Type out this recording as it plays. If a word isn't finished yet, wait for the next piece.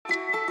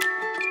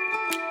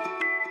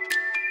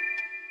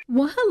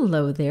Well,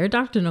 hello there,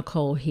 Dr.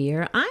 Nicole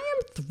here. I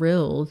am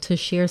thrilled to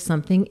share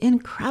something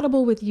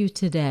incredible with you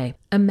today.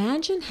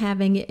 Imagine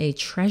having a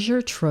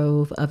treasure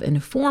trove of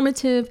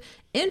informative,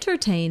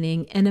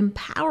 entertaining, and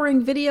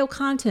empowering video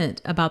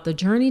content about the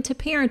journey to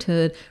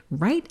parenthood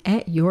right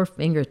at your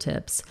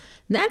fingertips.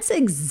 That's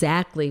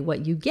exactly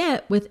what you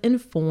get with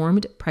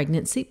Informed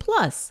Pregnancy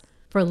Plus.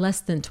 For less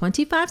than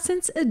 25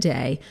 cents a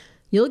day,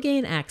 you'll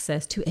gain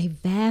access to a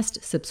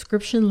vast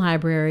subscription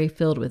library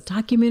filled with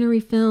documentary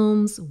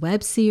films,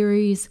 web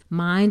series,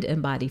 mind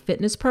and body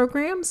fitness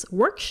programs,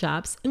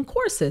 workshops, and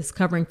courses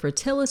covering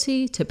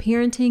fertility to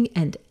parenting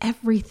and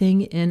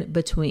everything in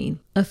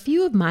between. A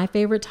few of my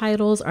favorite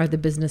titles are The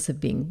Business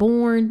of Being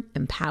Born,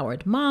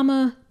 Empowered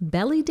Mama,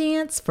 Belly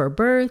Dance for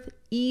Birth,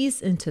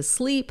 Ease into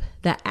Sleep,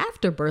 The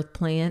Afterbirth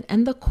Plan,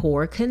 and The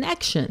Core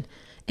Connection.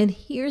 And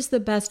here's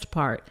the best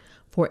part.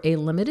 For a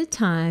limited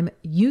time,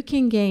 you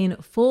can gain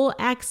full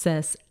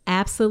access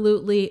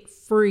absolutely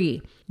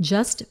free.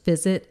 Just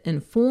visit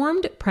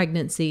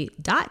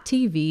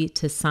informedpregnancy.tv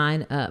to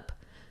sign up.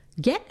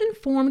 Get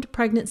Informed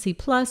Pregnancy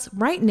Plus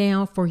right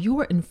now for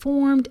your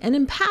informed and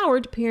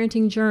empowered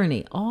parenting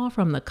journey, all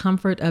from the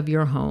comfort of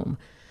your home.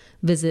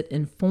 Visit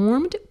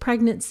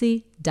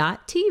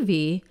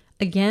informedpregnancy.tv.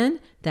 Again,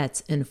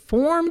 that's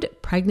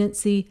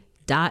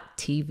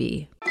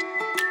informedpregnancy.tv.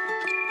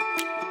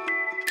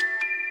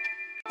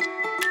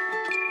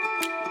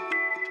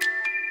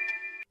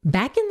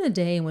 Back in the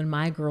day when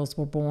my girls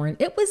were born,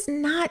 it was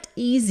not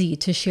easy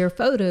to share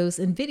photos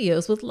and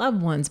videos with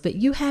loved ones, but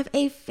you have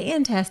a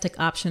fantastic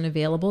option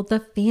available,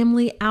 the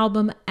Family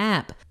Album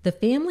app. The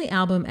Family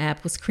Album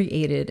app was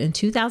created in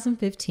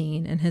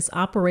 2015 and has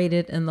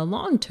operated in the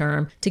long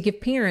term to give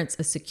parents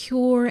a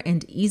secure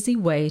and easy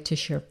way to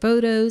share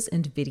photos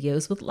and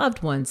videos with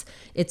loved ones.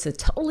 It's a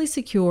totally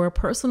secure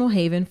personal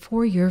haven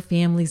for your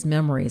family's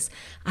memories.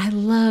 I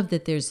love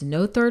that there's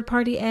no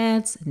third-party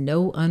ads,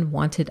 no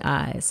unwanted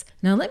eyes.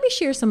 Now, let me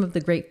share some of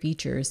the great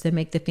features that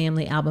make the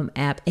Family Album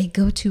app a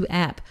go-to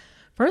app.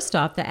 First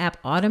off, the app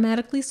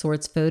automatically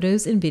sorts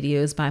photos and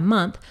videos by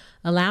month,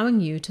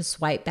 allowing you to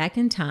swipe back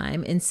in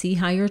time and see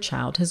how your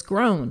child has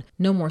grown.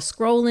 No more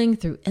scrolling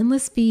through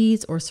endless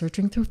feeds or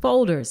searching through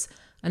folders.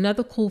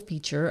 Another cool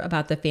feature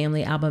about the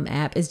Family Album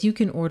app is you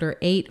can order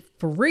 8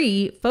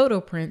 free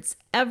photo prints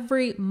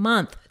every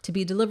month to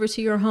be delivered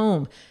to your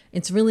home.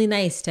 It's really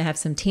nice to have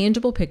some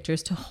tangible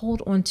pictures to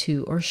hold on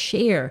to or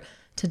share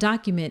to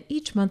document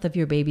each month of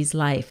your baby's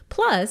life.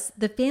 Plus,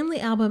 the Family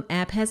Album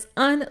app has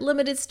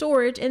unlimited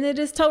storage and it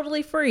is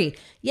totally free.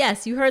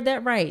 Yes, you heard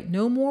that right.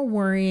 No more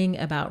worrying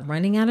about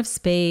running out of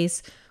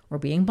space or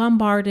being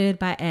bombarded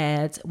by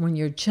ads when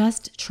you're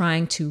just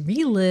trying to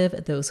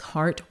relive those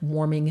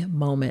heartwarming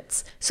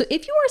moments. So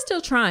if you are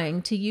still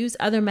trying to use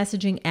other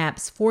messaging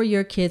apps for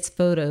your kids'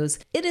 photos,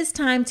 it is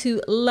time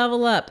to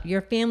level up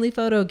your family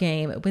photo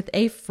game with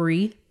a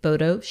free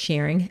photo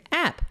sharing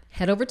app.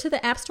 Head over to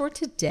the App Store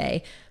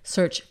today,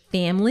 search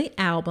Family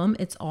Album,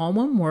 it's all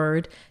one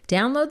word,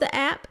 download the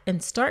app,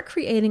 and start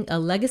creating a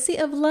legacy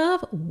of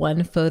love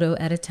one photo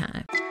at a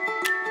time.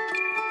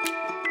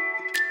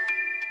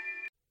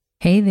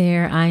 Hey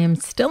there, I am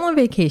still on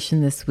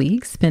vacation this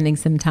week, spending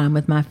some time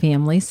with my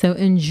family, so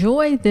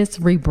enjoy this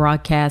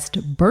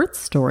rebroadcast birth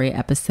story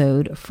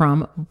episode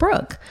from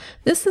Brooke.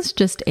 This is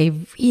just a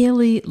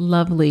really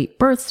lovely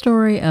birth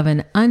story of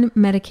an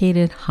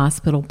unmedicated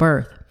hospital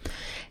birth.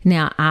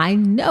 Now, I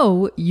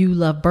know you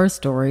love birth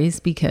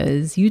stories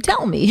because you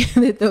tell me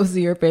that those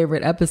are your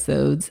favorite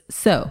episodes.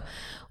 So,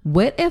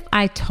 what if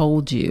I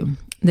told you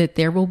that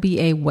there will be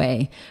a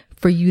way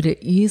for you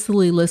to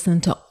easily listen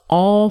to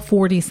all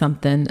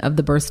 40-something of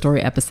the birth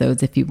story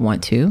episodes if you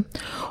want to,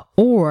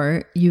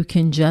 or you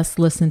can just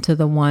listen to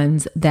the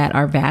ones that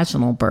are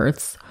vaginal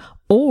births,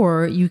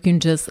 or you can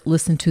just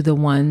listen to the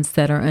ones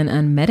that are an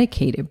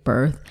unmedicated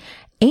birth.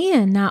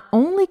 And not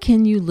only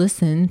can you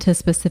listen to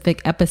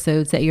specific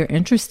episodes that you're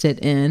interested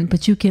in,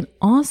 but you can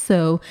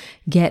also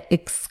get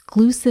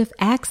exclusive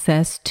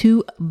access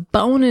to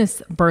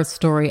bonus birth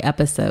story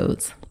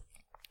episodes.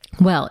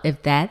 Well,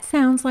 if that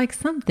sounds like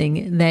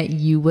something that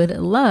you would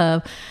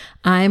love,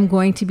 I'm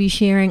going to be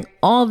sharing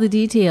all the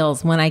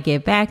details when I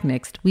get back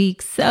next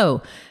week.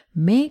 So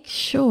make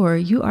sure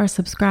you are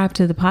subscribed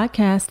to the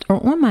podcast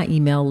or on my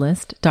email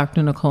list,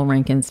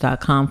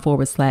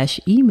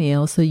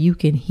 drnicolerankins.com/email, so you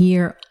can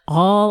hear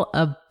all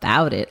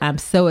about it. I'm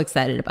so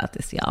excited about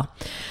this, y'all.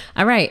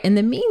 All right. In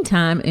the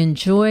meantime,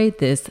 enjoy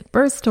this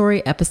birth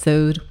story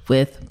episode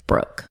with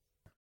Brooke.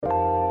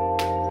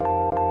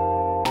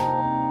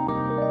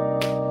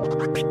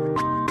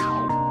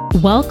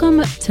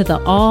 Welcome to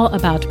the All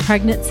About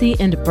Pregnancy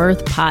and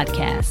Birth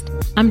podcast.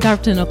 I'm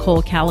Dr.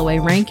 Nicole Calloway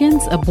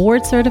Rankins, a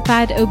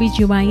board-certified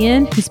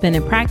OBGYN who's been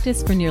in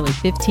practice for nearly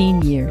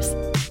 15 years.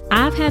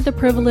 I've had the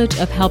privilege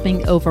of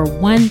helping over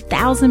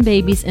 1,000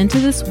 babies into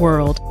this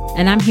world,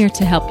 and I'm here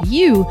to help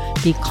you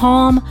be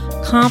calm,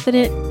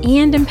 confident,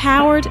 and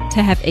empowered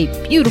to have a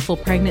beautiful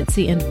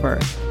pregnancy and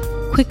birth.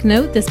 Quick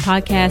note, this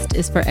podcast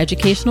is for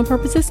educational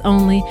purposes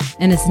only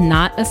and is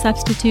not a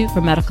substitute for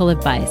medical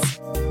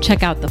advice.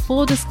 Check out the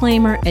full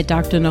disclaimer at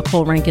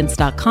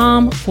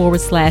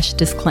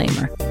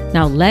drnicolerankins.com/disclaimer.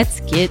 Now let's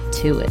get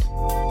to it.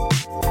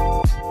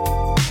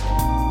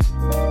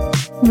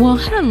 Well,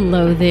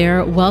 hello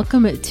there.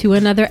 Welcome to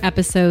another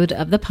episode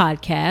of the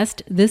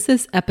podcast. This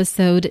is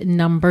episode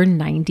number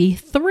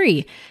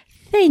 93.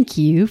 Thank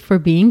you for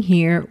being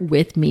here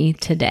with me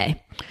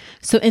today.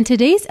 So in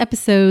today's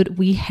episode,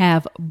 we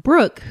have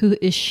Brooke, who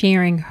is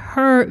sharing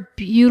her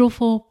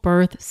beautiful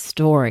birth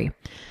story.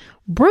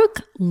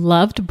 Brooke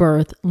loved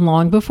birth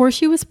long before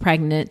she was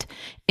pregnant,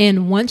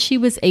 and once she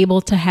was able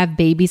to have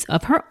babies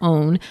of her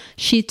own,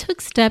 she took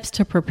steps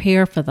to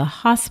prepare for the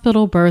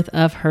hospital birth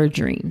of her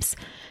dreams.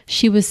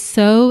 She was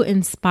so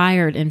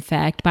inspired, in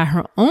fact, by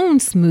her own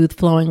smooth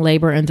flowing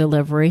labor and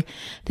delivery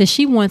that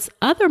she wants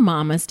other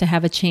mamas to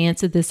have a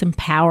chance at this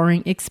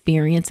empowering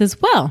experience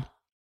as well.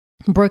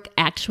 Brooke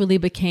actually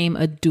became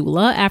a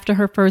doula after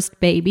her first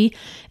baby,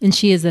 and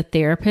she is a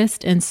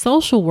therapist and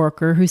social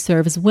worker who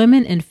serves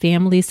women and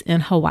families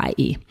in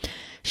Hawaii.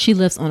 She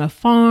lives on a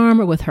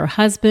farm with her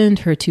husband,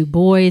 her 2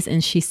 boys,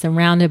 and she's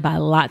surrounded by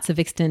lots of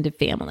extended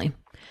family.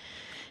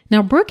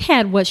 Now, Brooke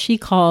had what she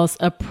calls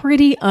a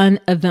pretty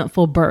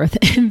uneventful birth.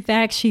 In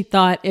fact, she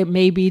thought it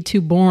may be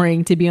too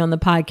boring to be on the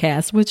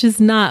podcast, which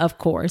is not, of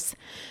course.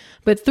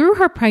 But through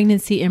her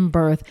pregnancy and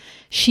birth,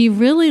 she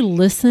really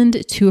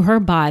listened to her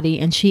body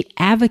and she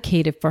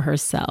advocated for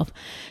herself.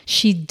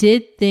 She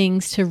did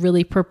things to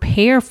really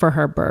prepare for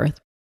her birth.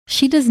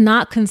 She does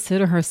not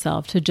consider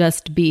herself to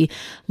just be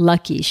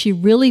lucky. She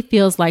really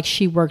feels like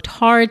she worked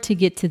hard to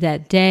get to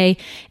that day.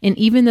 And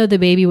even though the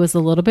baby was a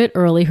little bit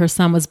early, her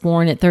son was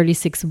born at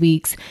 36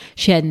 weeks,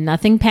 she had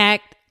nothing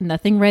packed,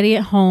 nothing ready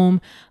at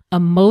home.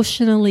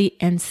 Emotionally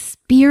and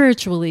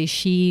spiritually,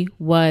 she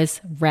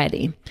was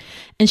ready.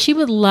 And she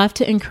would love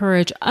to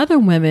encourage other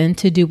women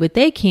to do what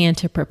they can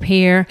to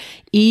prepare,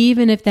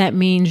 even if that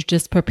means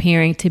just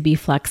preparing to be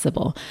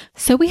flexible.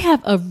 So we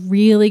have a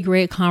really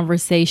great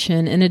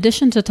conversation. In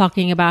addition to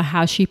talking about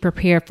how she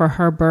prepared for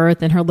her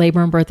birth and her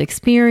labor and birth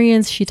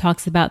experience, she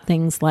talks about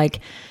things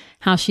like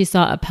how she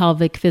saw a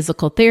pelvic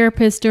physical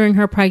therapist during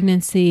her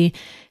pregnancy,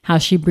 how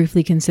she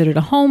briefly considered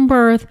a home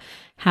birth,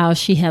 how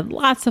she had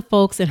lots of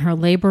folks in her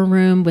labor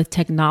room with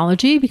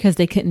technology because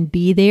they couldn't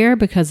be there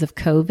because of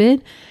COVID.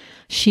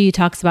 She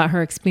talks about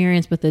her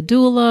experience with a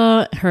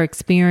doula, her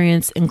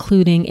experience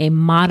including a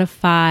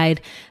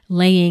modified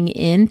laying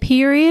in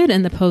period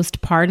and the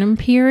postpartum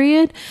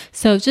period.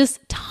 So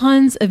just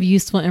tons of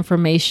useful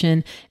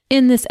information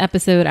in this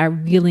episode. I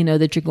really know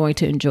that you're going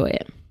to enjoy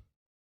it.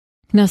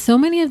 Now, so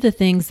many of the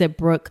things that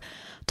Brooke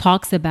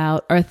talks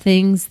about are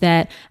things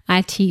that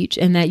I teach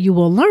and that you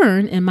will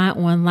learn in my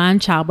online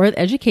childbirth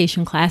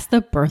education class,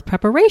 the birth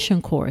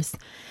preparation course.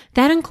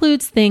 That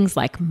includes things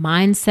like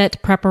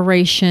mindset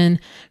preparation,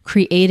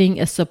 creating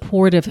a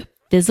supportive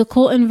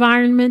physical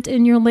environment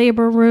in your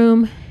labor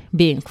room,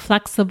 being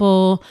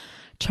flexible,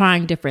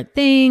 trying different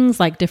things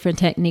like different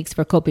techniques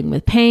for coping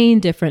with pain,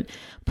 different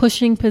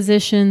pushing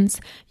positions.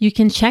 You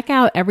can check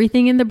out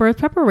everything in the birth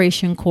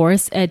preparation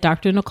course at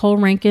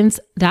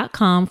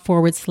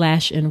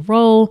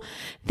drnicolerankins.com/enroll.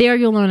 There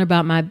you'll learn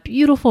about my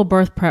beautiful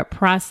birth prep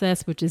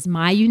process, which is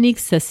my unique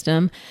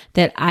system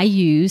that I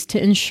use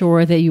to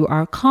ensure that you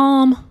are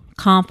calm,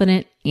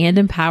 confident, and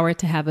empowered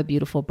to have a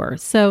beautiful birth.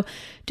 So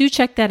do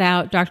check that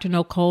out,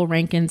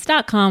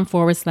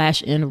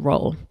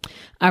 drnicolerankins.com/enroll.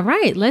 All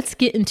right, let's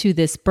get into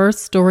this birth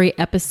story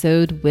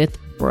episode with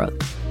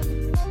Brooke.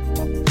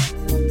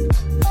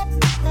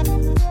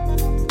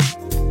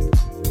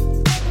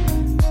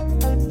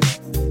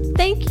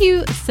 Thank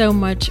you so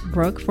much,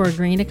 Brooke, for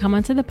agreeing to come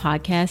onto the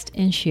podcast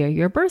and share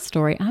your birth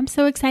story. I'm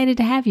so excited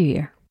to have you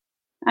here.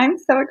 I'm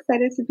so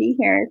excited to be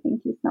here.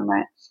 Thank you so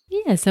much.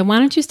 Yeah, so why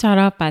don't you start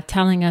off by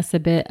telling us a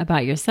bit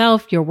about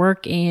yourself, your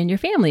work, and your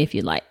family, if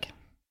you'd like.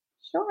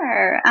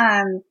 Sure.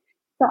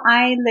 So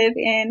I live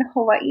in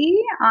Hawaii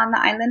on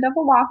the island of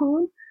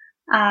Oahu.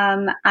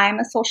 I'm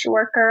a social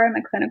worker. I'm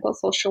a clinical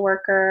social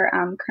worker.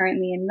 I'm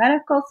currently in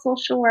medical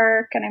social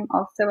work, and I'm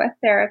also a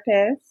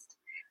therapist.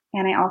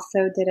 And I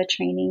also did a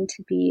training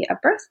to be a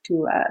birth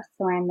doula.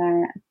 So I'm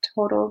a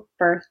total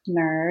birth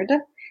nerd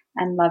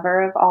and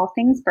lover of all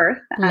things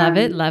birth. Love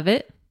it. My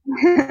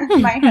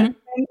husband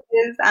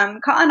is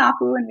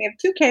Ka'anapu, and we have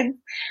 2 kids.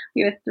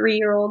 We have a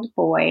 3-year-old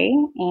boy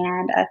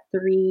and a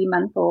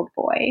 3-month-old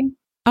boy.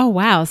 Oh,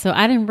 wow. So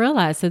I didn't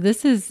realize. So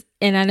this is,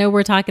 and I know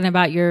we're talking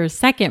about your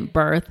second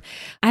birth.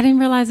 I didn't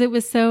realize it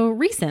was so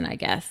recent, I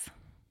guess.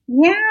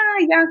 Yeah.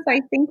 So I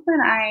think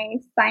when I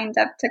signed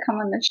up to come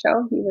on the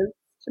show, he was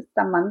just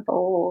a month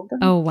old.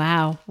 Oh,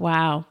 wow.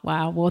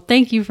 Well,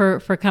 thank you for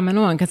coming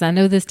on, because I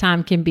know this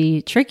time can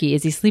be tricky.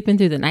 Is he sleeping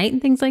through the night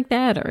and things like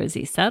that? Or is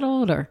he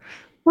settled? Or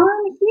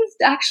he's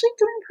actually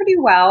doing pretty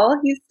well.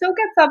 He still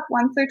gets up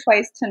once or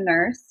twice to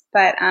nurse,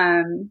 but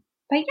yeah,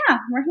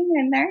 we're hanging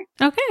in there.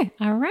 Okay.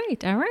 All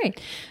right.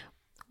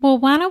 Well,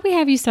 why don't we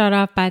have you start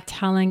off by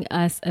telling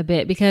us a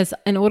bit, because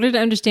in order to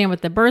understand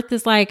what the birth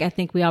is like, I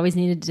think we always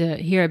needed to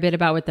hear a bit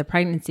about what the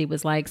pregnancy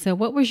was like. So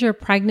what was your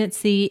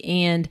pregnancy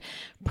and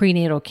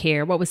prenatal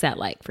care? What was that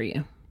like for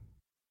you?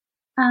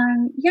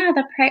 Yeah,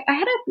 I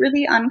had a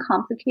really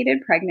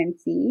uncomplicated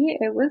pregnancy.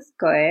 It was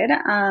good.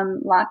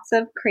 Lots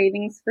of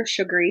cravings for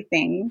sugary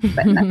things,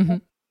 but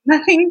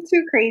nothing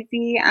too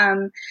crazy.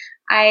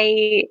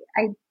 I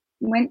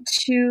went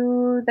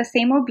to the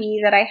same OB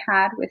that I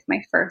had with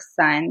my first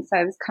son, so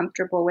I was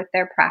comfortable with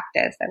their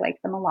practice. I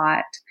like them a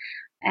lot.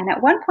 And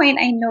at one point,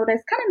 I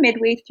noticed kind of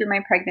midway through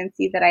my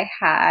pregnancy that I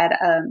had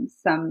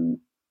some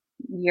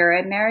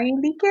urinary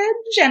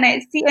leakage, and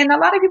a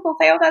lot of people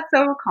say, oh, that's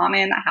so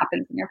common, that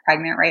happens when you're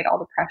pregnant, right? All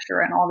the pressure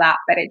and all that,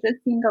 but it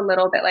just seemed a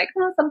little bit like,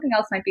 oh, something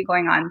else might be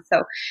going on.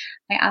 So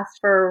I asked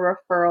for a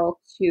referral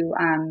to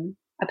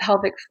a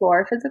pelvic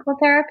floor physical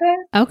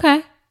therapist.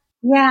 Okay.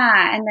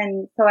 Yeah, and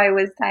then so I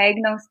was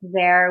diagnosed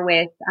there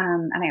with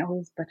and I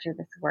always butcher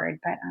this word,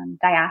 but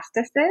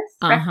diastasis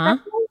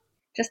rectal,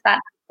 just that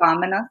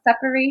abdominal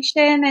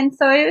separation. And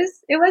so it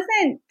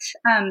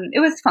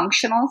was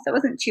functional, so it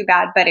wasn't too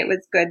bad, but it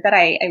was good that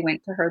I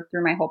went to her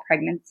through my whole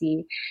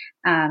pregnancy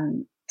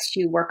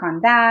to work on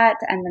that,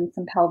 and then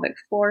some pelvic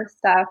floor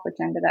stuff, which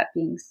ended up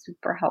being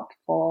super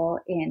helpful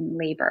in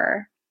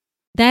labor.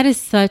 That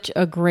is such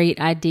a great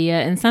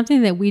idea, and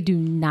something that we do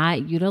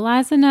not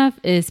utilize enough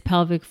is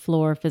pelvic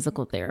floor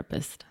physical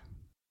therapist.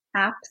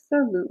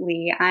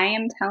 Absolutely. I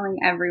am telling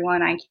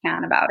everyone I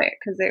can about it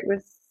because it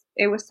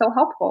was so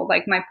helpful.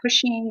 Like my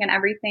pushing and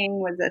everything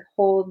was a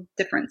whole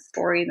different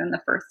story than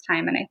the first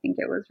time, and I think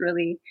it was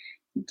really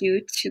due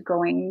to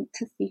going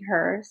to see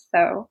her.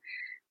 So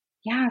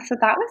yeah, so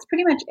that was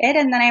pretty much it.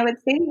 And then I would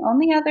say the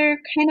only other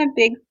kind of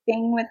big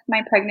thing with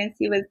my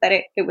pregnancy was that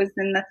it was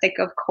in the thick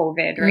of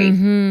COVID, right?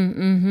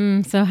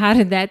 So how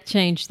did that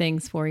change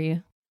things for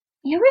you?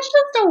 It was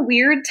just a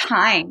weird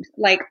time,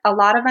 like a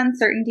lot of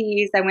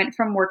uncertainties. I went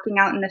from working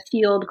out in the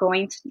field,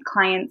 going to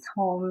clients'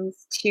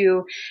 homes,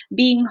 to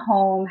being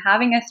home,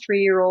 having a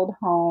 3-year-old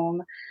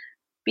home,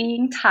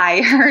 being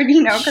tired,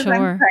 because I'm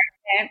Sure.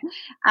 pregnant,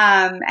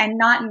 and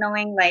not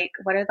knowing like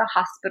what are the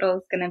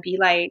hospitals going to be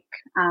like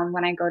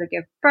when I go to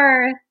give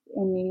birth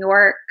in New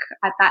York.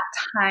 At that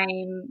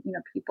time,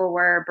 people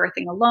were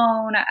birthing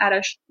alone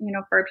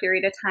for a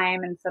period of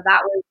time, and so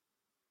that was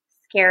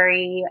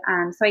scary.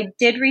 So I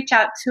did reach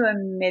out to a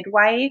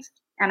midwife,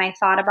 and I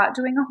thought about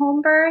doing a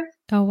home birth.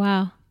 Oh,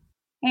 wow.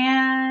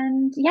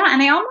 And yeah,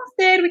 and I almost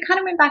did. We kind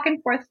of went back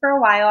and forth for a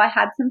while. I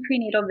had some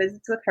prenatal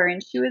visits with her,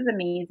 and she was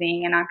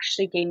amazing and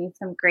actually gave me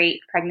some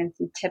great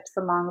pregnancy tips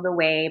along the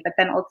way. But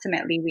then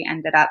ultimately we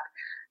ended up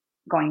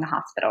going the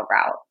hospital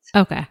route.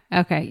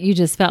 Okay. You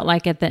just felt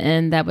like at the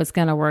end that was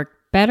going to work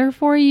better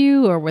for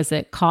you, or was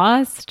it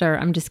cost? Or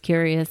I'm just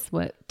curious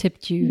what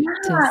tipped you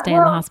to stay in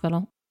the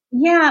hospital?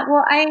 Yeah,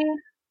 well,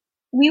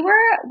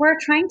 we're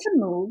trying to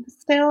move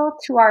still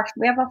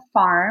we have a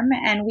farm,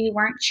 and we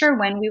weren't sure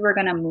when we were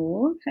going to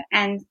move.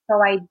 And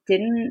so I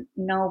didn't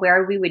know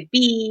where we would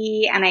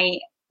be, and I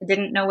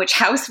didn't know which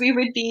house we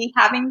would be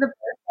having the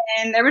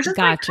birth in. There was just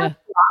Gotcha. like a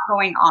lot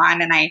going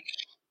on, and I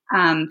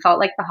felt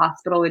like the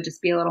hospital would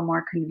just be a little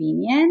more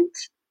convenient.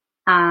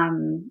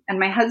 And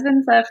my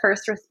husband's a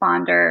first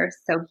responder,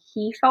 so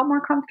he felt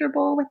more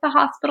comfortable with the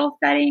hospital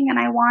setting, and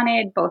I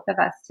wanted both of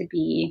us to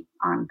be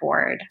on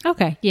board.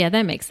 Okay. Yeah,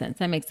 that makes sense.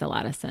 That makes a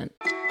lot of sense.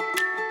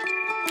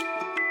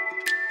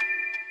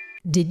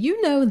 Did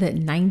you know that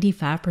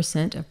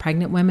 95% of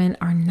pregnant women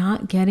are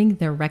not getting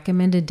their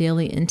recommended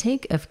daily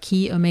intake of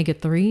key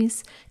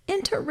omega-3s?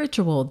 Enter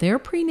Ritual. Their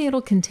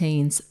prenatal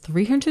contains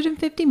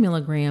 350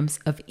 milligrams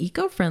of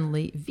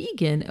eco-friendly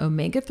vegan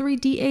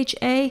omega-3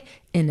 DHA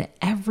in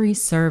every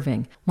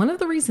serving. One of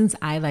the reasons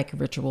I like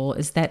Ritual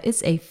is that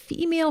it's a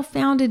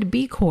female-founded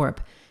B Corp,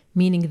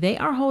 meaning they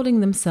are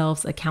holding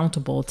themselves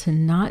accountable to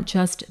not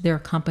just their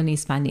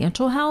company's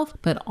financial health,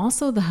 but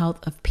also the health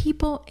of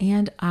people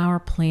and our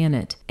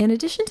planet. In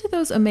addition to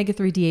those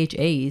omega-3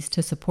 DHAs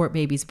to support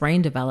baby's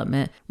brain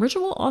development,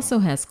 Ritual also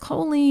has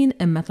choline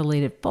and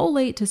methylated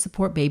folate to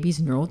support baby's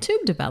neural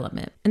tube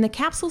development. And the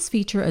capsules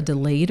feature a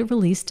delayed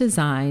release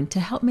design to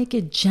help make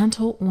it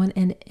gentle on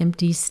an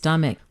empty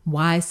stomach.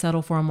 Why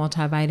settle for a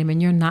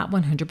multivitamin you're not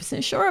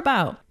 100% sure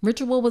about?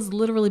 Ritual was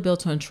literally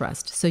built on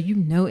trust, so you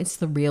know it's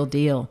the real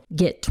deal.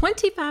 Get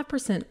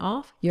 25%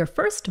 off your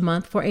first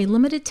month for a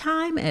limited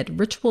time at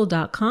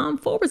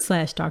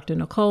ritual.com/Dr.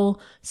 Nicole.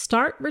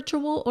 Start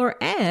Ritual or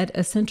add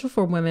Essential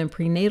for Women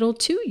Prenatal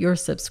to your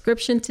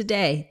subscription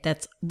today.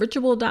 That's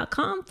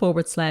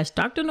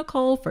ritual.com/Dr.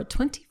 Nicole for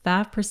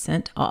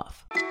 25%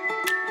 off.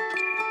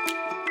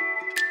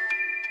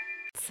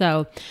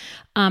 So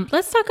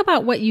let's talk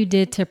about what you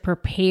did to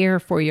prepare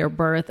for your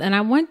birth. And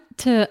I want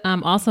to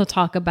also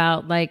talk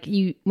about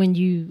when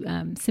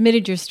you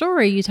submitted your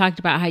story, you talked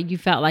about how you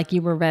felt like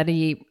you were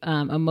ready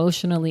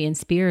emotionally and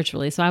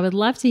spiritually. So I would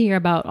love to hear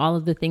about all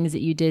of the things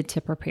that you did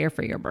to prepare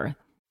for your birth.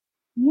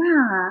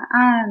 Yeah.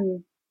 I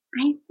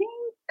think,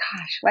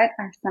 gosh, what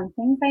are some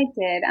things I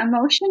did?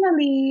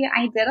 Emotionally,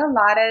 I did a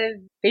lot of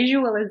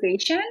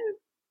visualization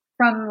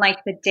from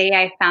like the day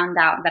I found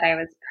out that I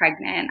was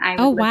pregnant.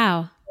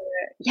 Wow.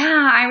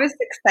 Yeah, I was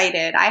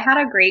excited. I had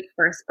a great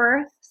first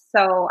birth,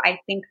 so I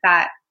think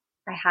that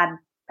I had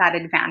that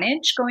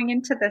advantage going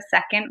into the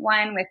second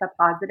one with a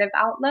positive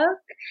outlook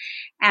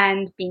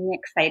and being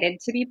excited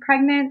to be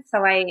pregnant.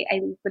 So I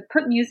would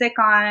put music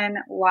on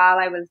while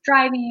I was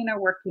driving or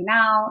working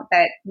out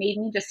that made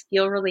me just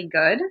feel really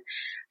good.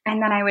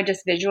 And then I would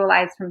just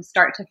visualize from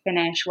start to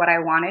finish what I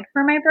wanted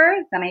for my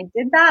birth. And I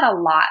did that a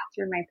lot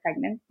through my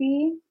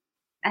pregnancy.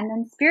 And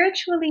then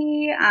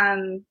spiritually,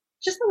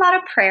 just a lot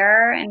of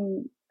prayer.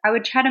 And I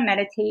would try to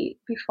meditate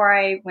before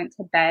I went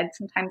to bed.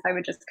 Sometimes I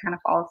would just kind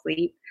of fall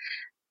asleep.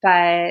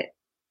 But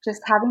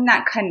just having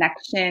that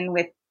connection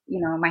with,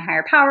 my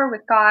higher power,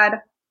 with God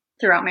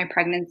throughout my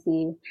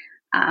pregnancy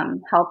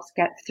helps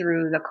get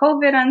through the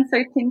COVID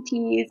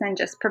uncertainties and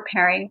just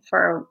preparing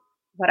for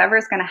whatever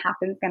is going to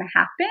happen is going to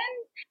happen.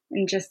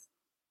 And just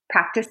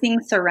practicing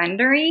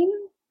surrendering,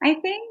 I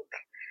think,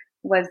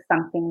 was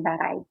something that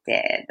I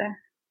did.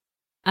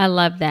 I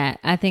love that.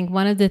 I think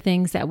one of the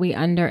things that we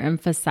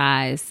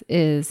underemphasize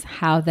is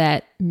how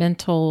that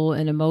mental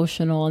and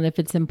emotional, and if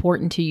it's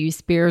important to you,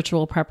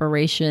 spiritual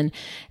preparation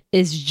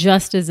is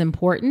just as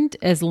important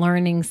as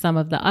learning some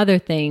of the other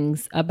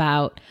things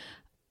about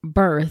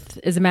birth.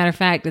 As a matter of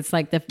fact, it's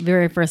like the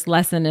very first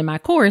lesson in my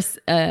course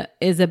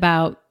is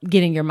about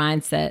getting your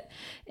mindset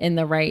in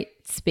the right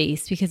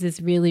space, because it's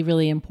really,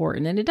 really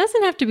important. And it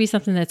doesn't have to be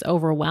something that's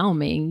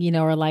overwhelming,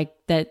 or like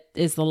that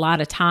is a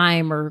lot of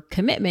time or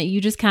commitment. You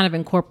just kind of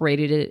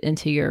incorporated it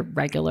into your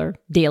regular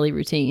daily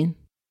routine.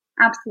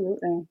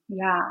 Absolutely.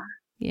 Yeah.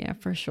 Yeah,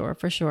 for sure.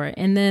 For sure.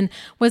 And then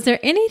was there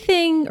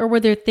anything, or were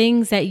there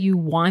things that you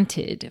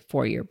wanted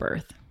for your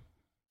birth?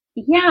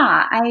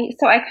 Yeah,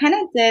 I kind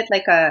of did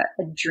like a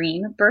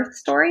dream birth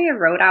story. I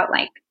wrote out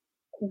like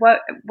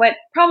what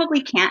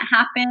probably can't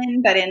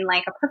happen, but in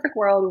like a perfect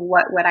world,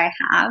 what would I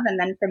have? And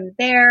then from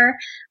there,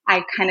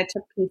 I kind of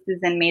took pieces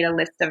and made a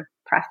list of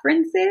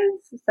preferences.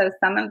 So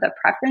some of the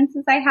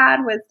preferences I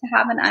had was to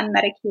have an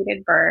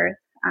unmedicated birth.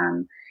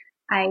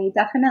 I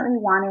definitely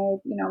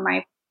wanted,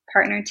 my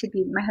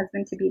my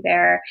husband to be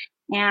there,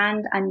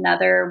 and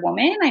another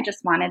woman. I just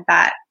wanted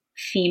that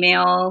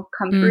female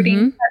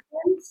comforting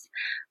presence.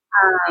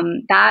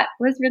 That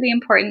was really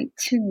important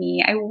to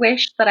me. I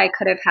wish that I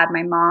could have had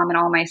my mom and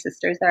all my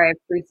sisters there. I have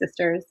 3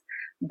 sisters,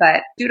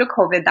 but due to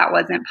COVID, that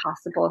wasn't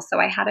possible. So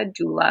I had a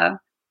doula,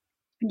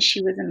 and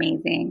she was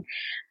amazing.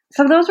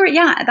 So that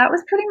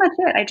was pretty much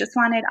it. I just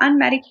wanted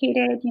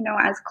unmedicated,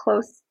 as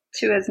close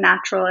to as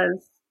natural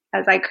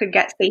as I could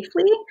get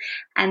safely,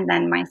 and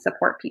then my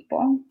support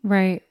people.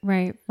 Right.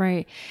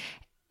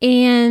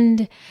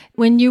 And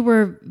when you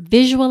were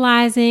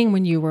visualizing,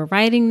 when you were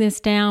writing this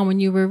down, when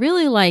you were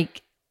really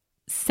like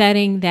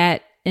setting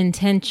that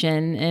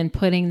intention and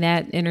putting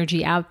that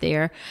energy out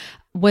there,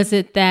 was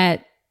it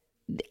that,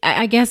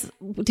 I guess,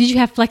 did you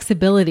have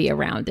flexibility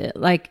around it?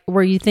 Like,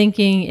 were you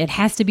thinking it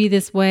has to be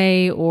this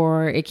way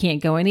or it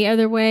can't go any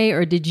other way?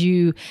 Or did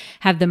you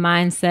have the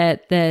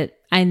mindset that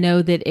I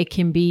know that it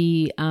can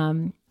be,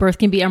 birth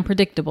can be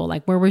unpredictable?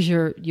 Like, where was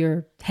your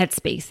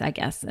headspace, I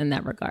guess, in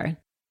that regard?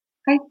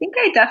 I think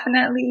I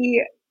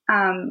definitely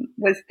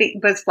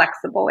was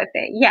flexible with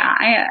it. Yeah,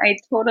 I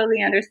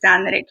totally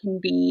understand that it can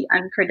be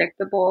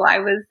unpredictable. I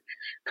was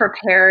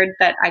prepared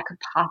that I could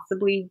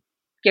possibly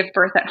give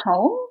birth at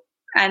home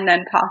and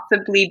then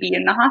possibly be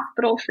in the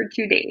hospital for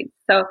 2 days.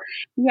 So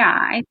yeah,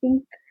 I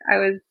think I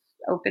was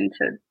open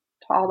to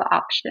all the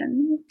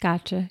options.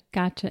 Gotcha.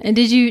 And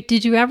did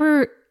you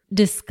ever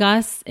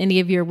discuss any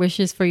of your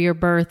wishes for your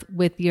birth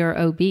with your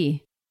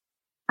OB?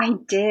 I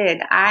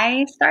did.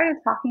 I started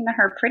talking to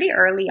her pretty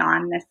early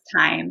on this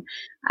time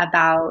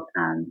about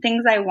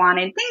things I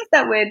wanted, things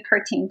that would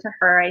pertain to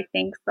her, I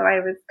think. So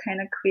I was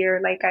kind of clear,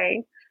 like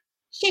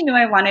she knew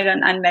I wanted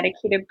an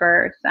unmedicated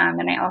birth.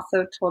 And I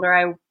also told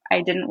her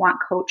I didn't want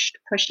coached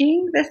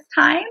pushing this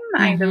time.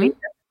 I really just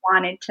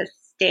wanted to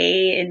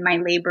stay in my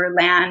labor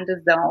land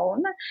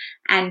zone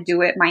and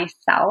do it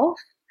myself.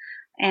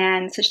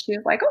 And so she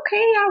was like,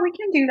 okay, yeah, we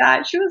can do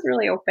that. She was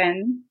really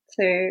open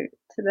to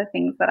the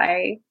things that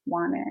I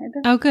wanted.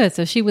 Oh, good.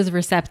 So she was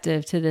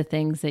receptive to the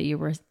things that you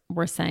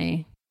were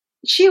saying.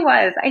 She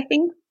was. I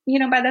think,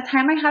 by the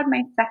time I had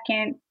my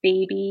second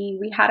baby,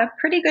 we had a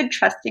pretty good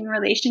trusting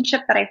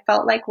relationship that I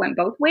felt like went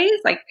both ways.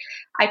 Like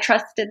I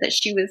trusted that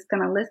she was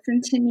going to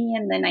listen to me,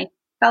 and then I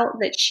felt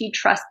that she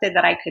trusted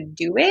that I could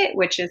do it,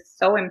 which is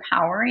so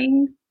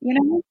empowering,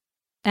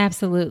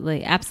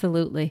 Absolutely.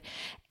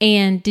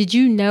 And did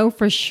you know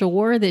for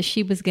sure that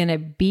she was going to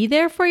be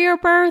there for your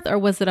birth, or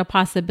was it a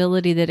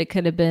possibility that it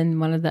could have been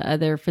one of the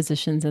other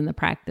physicians in the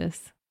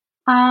practice?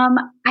 I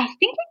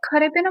think it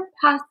could have been a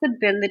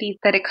possibility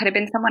that it could have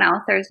been someone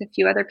else. There's a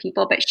few other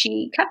people, but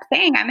she kept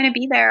saying, I'm going to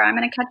be there. I'm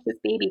going to catch this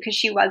baby, because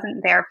she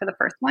wasn't there for the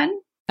first one.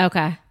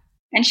 Okay.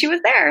 And she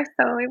was there,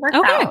 so it worked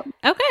out.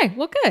 Okay.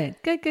 Well,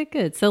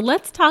 good. So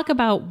let's talk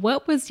about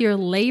what was your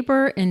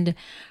labor and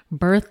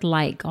birth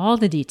like, all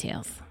the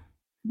details.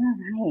 All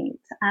right.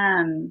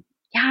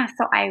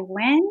 So I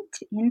went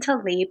into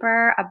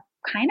labor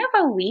kind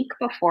of a week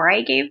before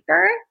I gave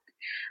birth.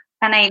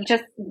 And I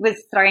just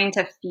was starting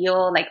to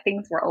feel like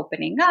things were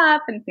opening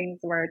up and things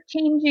were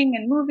changing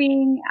and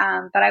moving.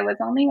 But I was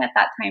only at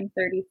that time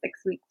 36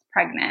 weeks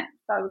pregnant.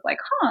 So I was like,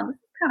 this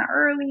is kind of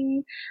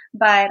early.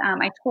 But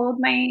I told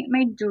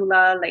my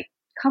doula, like,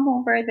 come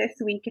over this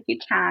week if you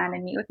can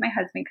and meet with my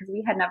husband because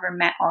we had never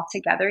met all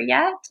together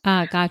yet.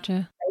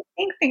 Gotcha. I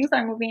think things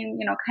are moving,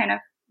 kind of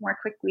more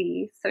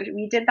quickly. So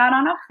we did that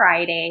on a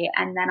Friday.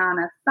 And then on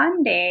a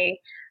Sunday,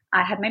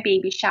 I had my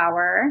baby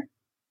shower.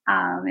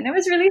 And it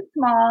was really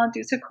small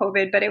due to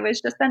COVID, but it was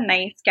just a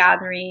nice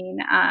gathering.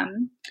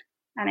 And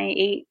I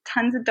ate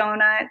tons of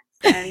donuts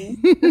and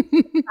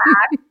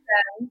snacks.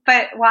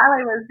 But while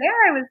I was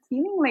there, I was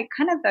feeling like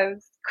kind of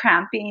those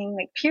cramping,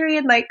 like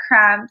period-like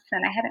cramps.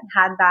 And I hadn't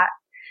had that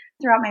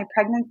throughout my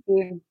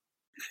pregnancy.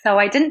 So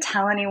I didn't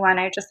tell anyone.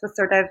 I just was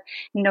sort of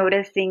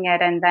noticing it.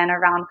 And then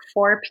around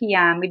 4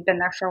 p.m., we'd been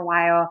there for a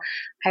while,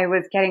 I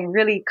was getting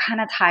really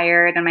kind of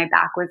tired and my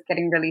back was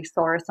getting really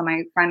sore. So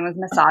my friend was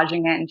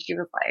massaging it and she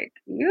was like,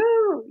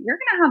 you're going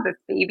to have this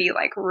baby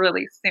like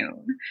really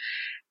soon.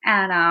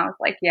 And I was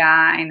like,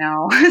 yeah, I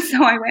know.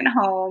 So I went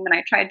home and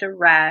I tried to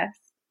rest.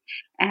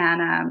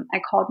 And I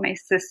called my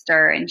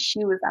sister and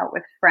she was out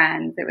with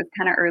friends. It was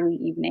kind of early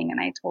evening. And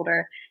I told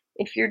her,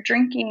 if you're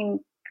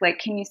drinking, like,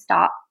 can you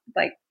stop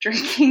like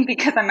drinking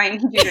because I might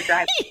need you to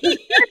drive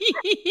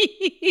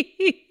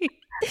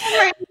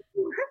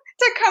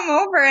to come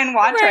over and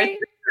watch our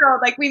sister.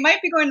 Like, we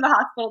might be going to the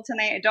hospital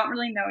tonight. I don't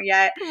really know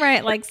yet.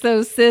 Right. Like,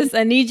 so sis,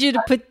 I need you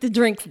to put the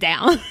drinks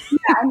down.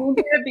 Yeah, I need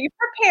you to be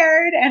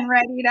prepared and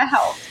ready to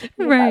help.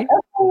 Right. Like,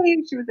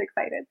 okay. She was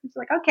excited. She's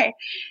like, okay.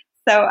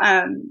 So,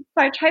 so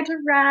I tried to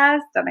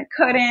rest and I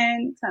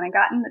couldn't, and I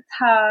got in the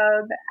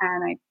tub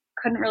and I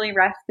couldn't really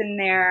rest in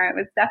there. It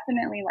was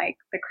definitely like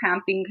the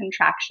cramping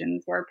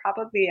contractions were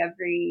probably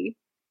every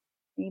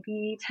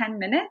maybe 10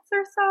 minutes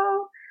or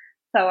so.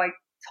 So I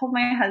told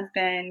my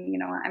husband,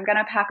 I'm going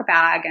to pack a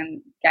bag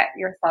and get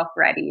yourself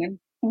ready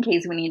in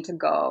case we need to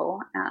go.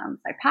 So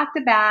I packed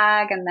a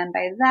bag and then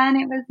by then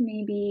it was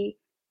maybe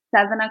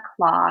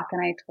 7:00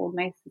 and I told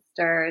my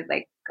sister,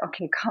 like,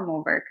 okay, come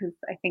over because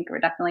I think we're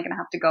definitely going to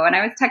have to go. And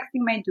I was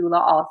texting my doula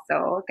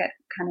also,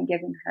 kind of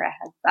giving her a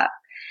heads up.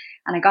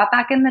 And I got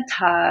back in the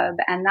tub,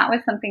 and that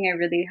was something I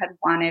really had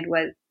wanted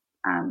was,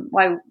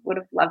 well, I would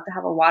have loved to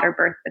have a water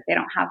birth, but they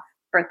don't have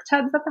birth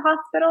tubs at the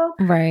hospital.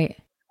 Right.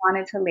 I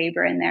wanted to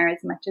labor in there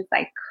as much as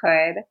I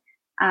could.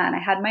 And I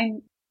had my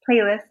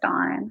playlist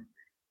on,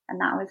 and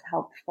that was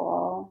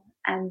helpful.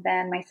 And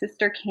then my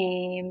sister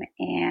came,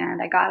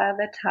 and I got out of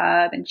the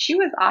tub, and she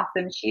was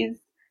awesome. She's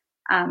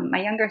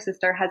my younger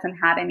sister hasn't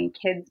had any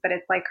kids, but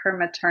it's like her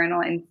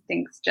maternal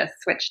instincts just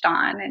switched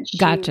on, and she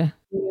Gotcha.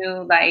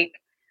 knew like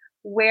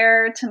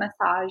where to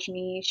massage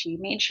me. She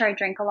made sure I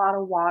drank a lot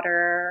of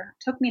water,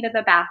 took me to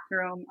the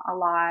bathroom a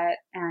lot.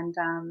 And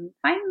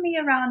finally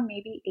around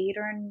maybe 8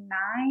 or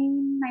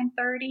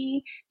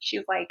 9:30, she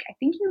was like, I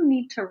think you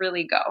need to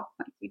really go.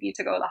 Like, you need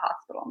to go to the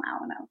hospital now.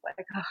 And I was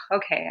like, oh,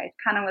 okay. I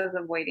kind of was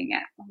avoiding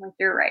it. I'm like,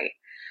 you're right.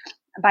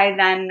 By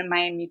then,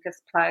 my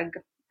mucus plug,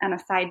 and a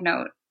side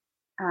note,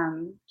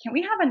 can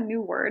we have a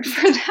new word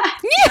for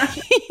that?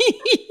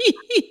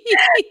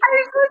 It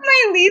was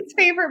my least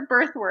favorite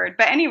birth word.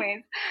 But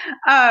anyways,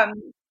 so,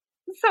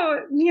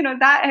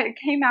 that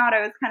came out.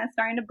 I was kind of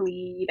starting to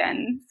bleed.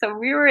 And so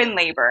we were in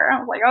labor. I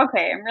was like,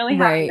 okay, I'm really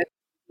having this.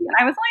 And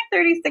I was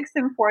only 36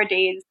 in 4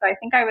 days. So I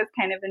think I was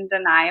kind of in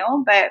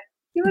denial, but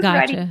he was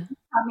ready.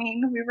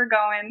 Coming. We were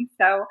going.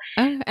 So.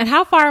 And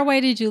how far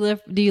away do you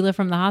live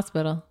from the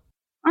hospital?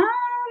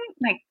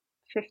 Like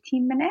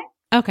 15 minutes.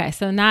 Okay.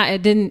 So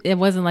it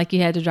wasn't like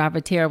you had to drive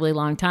a terribly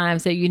long time.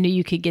 So you knew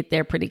you could get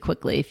there pretty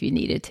quickly if you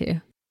needed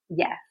to.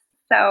 Yes.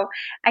 So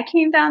I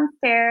came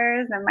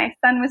downstairs and my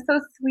son was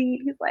so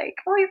sweet. He's like,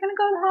 oh, you're going to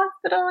go to the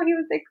hospital. He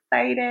was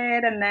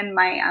excited. And then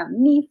my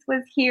niece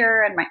was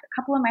here and a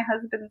couple of my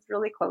husband's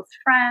really close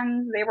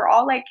friends. They were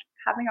all like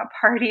having a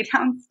party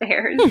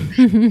downstairs.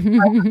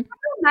 It was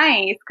so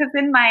nice because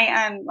in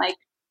my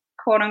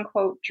quote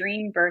unquote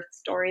dream birth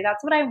story,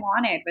 that's what I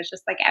wanted, was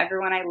just like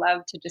everyone I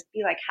loved to just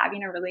be like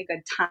having a really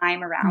good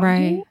time around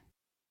me.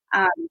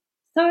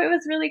 So it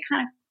was really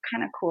kind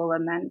of cool.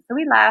 And then so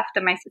we left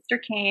and my sister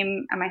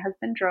came and my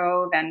husband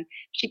drove and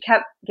she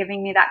kept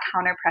giving me that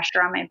counter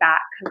pressure on my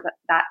back because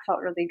that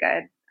felt really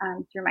good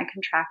through my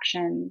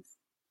contractions.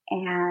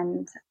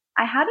 And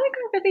I had like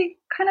a really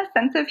kind of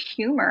sense of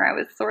humor. I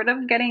was sort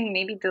of getting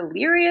maybe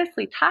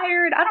deliriously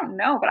tired. I don't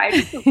know, but I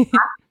just was laughing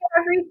at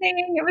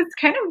everything. It was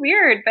kind of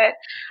weird, but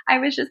I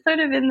was just sort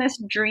of in this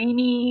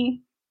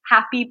dreamy,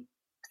 happy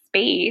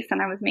space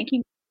and I was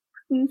making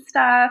and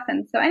stuff.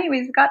 And so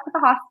anyways, we got to the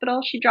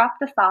hospital. She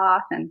dropped us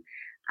off and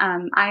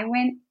I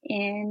went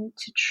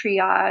into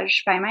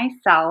triage by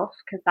myself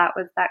because that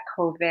was that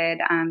COVID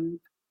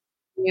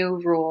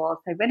new rule.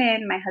 So I went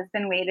in, my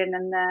husband waited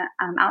in the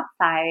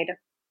outside.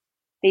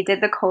 They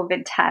did the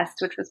COVID test,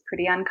 which was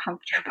pretty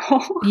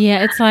uncomfortable.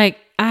 Yeah, it's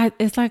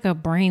like a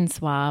brain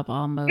swab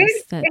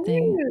almost. That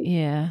thing.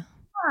 Yeah.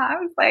 I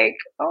was like,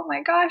 oh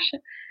my gosh.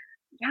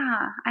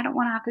 Yeah, I don't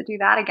want to have to do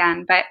that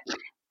again. But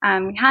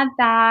We had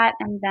that.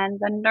 And then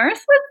the nurse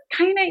was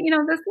kind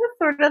of, this was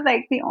sort of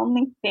like the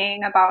only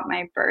thing about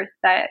my birth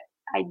that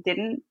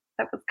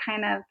that was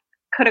kind of,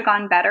 could have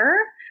gone better,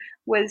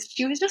 was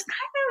she was just kind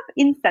of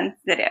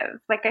insensitive.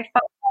 Like I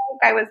felt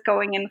like I was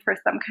going in for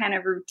some kind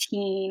of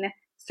routine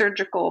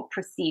surgical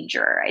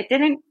procedure. I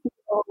didn't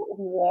feel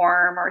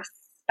warm or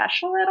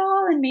special at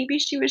all. And maybe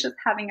she was just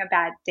having a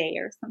bad day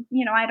or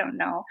something, I don't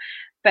know.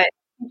 But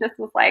she just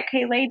was like,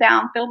 hey, lay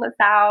down, fill this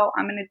out.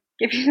 I'm going to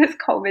give you this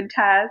COVID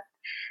test.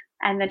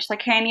 And then she's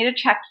like, hey, I need to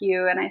check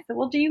you. And I said,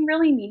 well, do you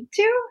really need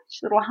to? She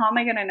said, well, how am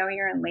I going to know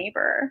you're in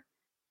labor?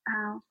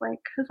 I was like,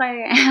 because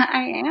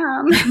I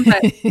am.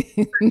 But she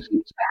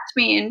checked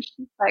me and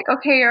she's like,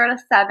 okay, you're at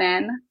a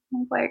 7. I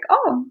was like,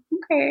 oh,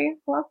 okay,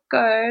 well, that's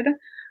good.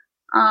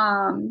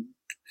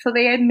 So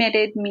they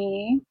admitted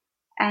me.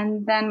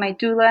 And then my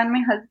doula and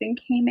my husband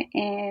came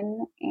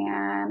in,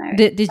 and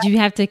did you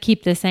have to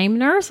keep the same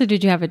nurse, or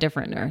did you have a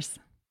different nurse?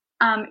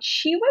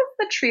 She was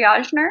the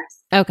triage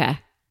nurse. Okay.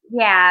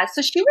 Yeah,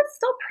 so she was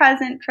still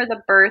present for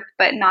the birth,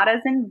 but not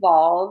as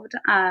involved.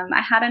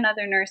 I had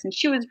another nurse, and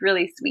she was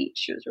really sweet.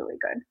 She was really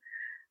good.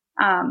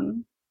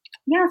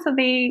 Yeah, so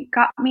they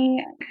got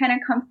me kind of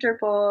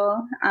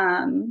comfortable,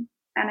 and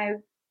I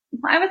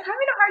was having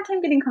a hard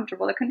time getting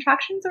comfortable. The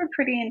contractions were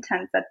pretty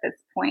intense at this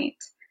point.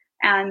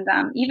 And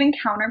even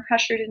counter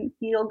pressure didn't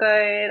feel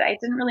good. I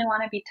didn't really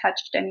want to be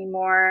touched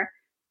anymore.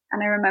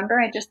 And I remember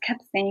I just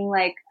kept saying,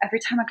 like, every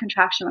time a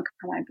contraction would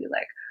come, I'd be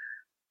like,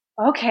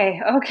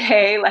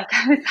 okay. Like,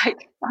 I was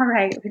like, all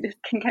right, we just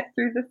can get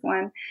through this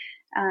one.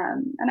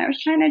 And I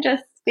was trying to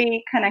just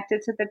stay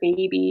connected to the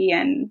baby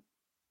and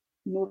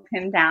move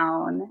him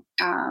down,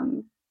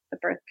 the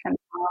birth canal,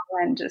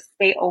 and just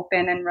stay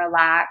open and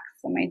relaxed.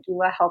 So my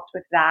doula helped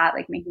with that,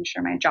 like making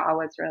sure my jaw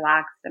was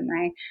relaxed and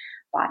my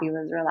body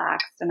was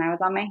relaxed. And I was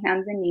on my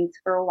hands and knees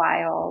for a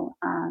while.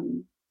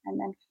 And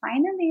then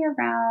finally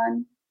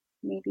around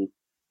maybe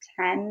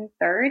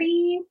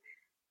 10:30,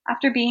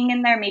 after being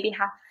in there maybe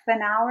half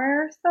an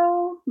hour or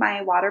so,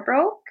 my water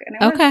broke. And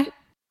it was a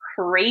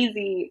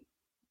crazy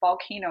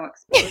volcano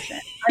explosion.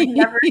 I've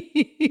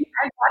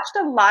watched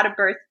a lot of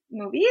birth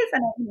movies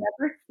and I've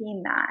never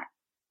seen that.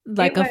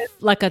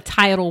 Like a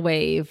tidal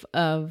wave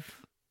of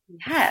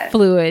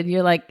fluid.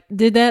 You're like,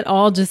 did that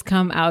all just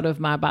come out of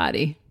my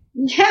body?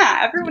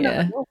 Yeah, everyone in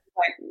the room was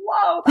like,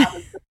 whoa, that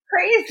was so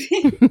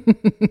crazy.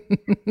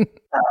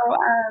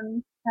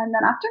 And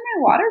then after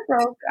my water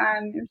broke,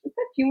 it was just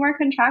a few more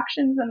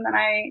contractions, and then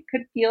I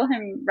could feel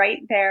him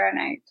right there. And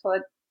I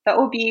told the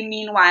OB,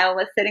 meanwhile,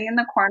 was sitting in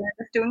the corner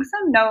just doing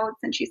some notes,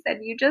 and she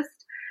said, you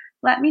just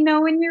let me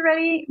know when you're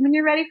ready for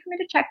me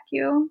to check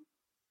you.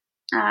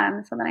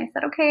 So then I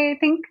said, okay, I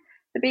think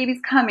the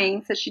baby's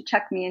coming. So she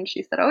checked me and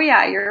she said, oh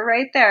yeah, you're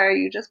right there.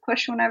 You just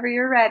push whenever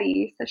you're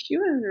ready. So she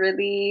was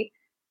really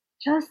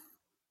just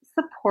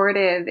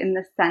supportive in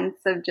the sense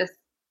of just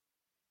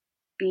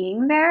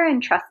being there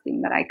and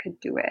trusting that I could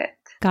do it.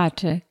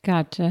 Gotcha.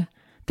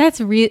 That's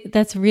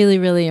really,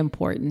 really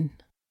important.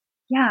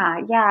 Yeah.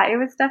 It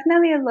was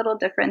definitely a little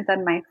different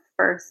than my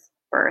first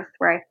birth,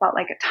 where I felt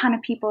like a ton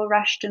of people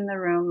rushed in the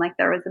room, like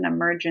there was an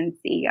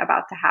emergency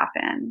about to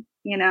happen,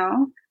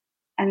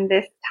 And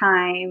this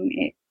time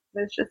it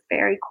was just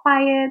very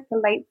quiet. The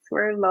lights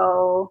were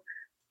low,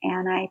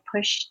 and I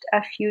pushed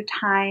a few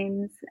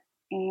times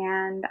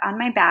and on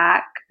my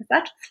back, because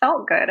that just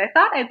felt good. I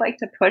thought I'd like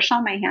to push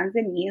on my hands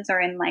and knees or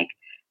in like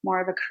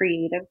more of a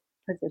creative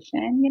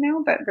position,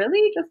 but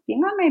really just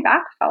being on my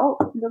back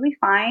felt really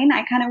fine.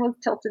 I kind of was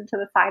tilted to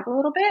the side a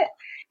little bit,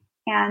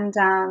 and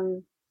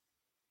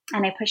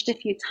I pushed a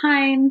few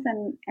times,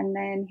 and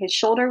then his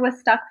shoulder was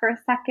stuck for a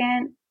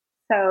second.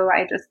 So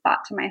I just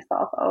thought to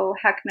myself, oh,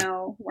 heck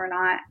no, we're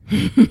not.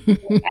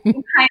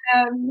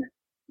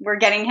 We're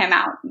getting him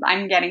out.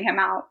 I'm getting him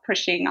out,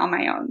 pushing on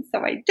my own. So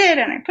I did,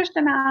 and I pushed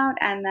him out,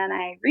 and then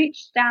I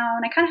reached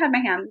down. I kind of had my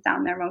hands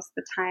down there most of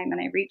the time, and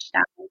I reached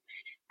down,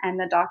 and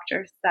the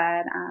doctor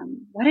said,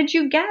 what did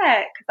you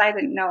get? Because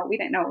we didn't know what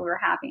we were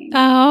having.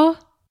 Oh.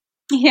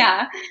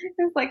 Yeah. It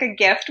was like a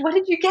gift. What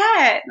did you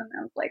get? And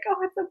I was like, oh,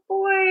 it's a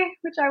boy,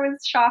 which I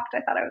was shocked.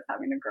 I thought I was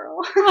having a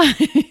girl.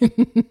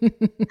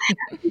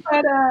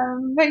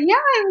 But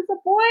yeah, it was a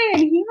boy,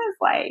 and he was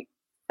like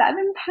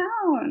 7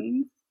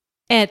 pounds.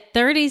 At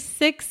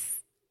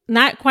 36,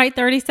 not quite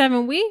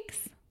 37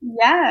 weeks?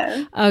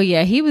 Yes. Oh,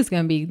 yeah. He was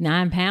going to be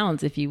 9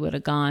 pounds if you would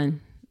have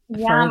gone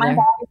further. My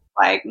body's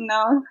like,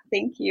 no,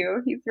 thank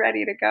you. He's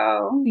ready to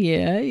go.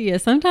 Yeah.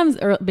 Sometimes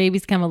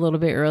babies come a little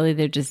bit early.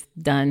 They're just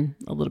done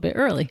a little bit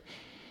early.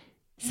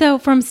 So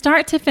from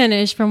start to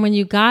finish, from when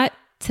you got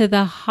to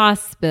the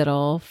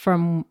hospital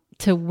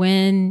to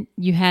when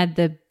you had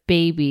the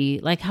baby,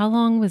 like how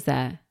long was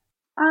that?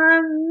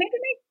 Maybe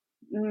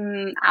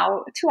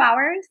 2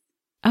 hours.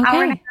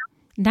 Okay.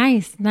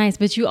 Nice.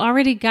 But you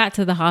already got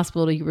to the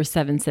hospital. You were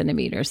 7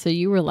 centimeters. So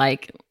you were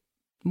like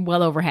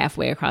well over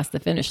halfway across the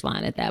finish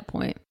line at that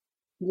point.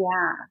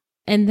 Yeah.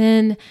 And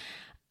then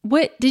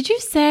what did you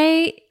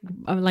say?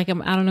 Like, I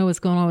don't know what's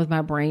going on with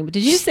my brain, but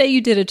did you say you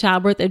did a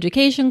childbirth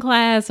education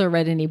class or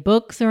read any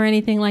books or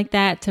anything like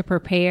that to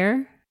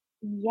prepare?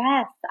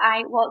 Yes,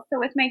 so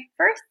with my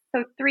first,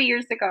 so 3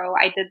 years ago,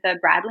 I did the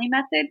Bradley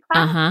method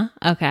class. Uh-huh.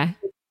 Okay.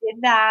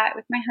 Did that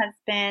with my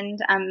husband,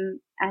 and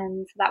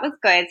so that was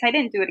good. So I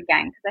didn't do it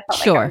again because I felt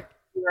like I was Sure.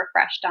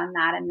 refreshed on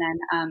that. And then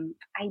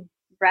I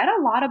read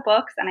a lot of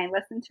books and I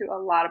listened to a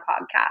lot of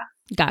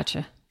podcasts.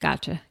 Gotcha.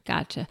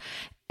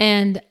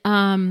 And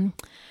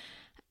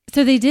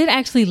so they did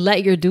actually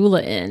let your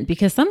doula in,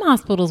 because some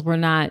hospitals were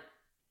not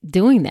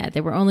doing that.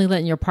 They were only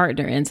letting your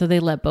partner in. So they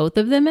let both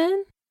of them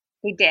in?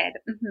 They did.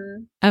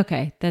 Mm-hmm.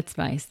 Okay, that's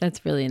nice.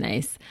 That's really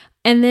nice.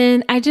 And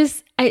then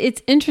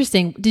it's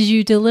interesting. Did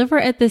you deliver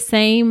at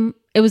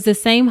it was the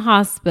same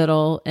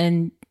hospital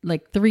and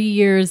like 3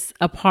 years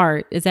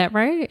apart. Is that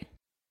right?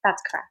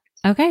 That's correct.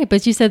 Okay.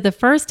 But you said the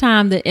first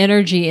time the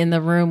energy in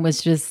the room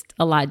was just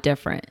a lot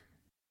different.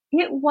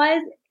 It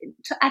was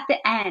at the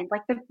end,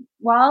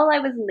 while I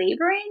was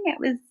laboring, it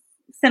was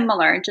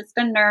similar, just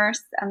a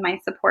nurse and my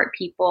support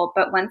people.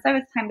 But once I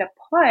was time to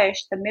push,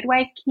 the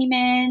midwife came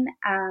in,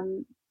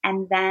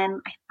 and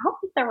then I felt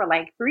like there were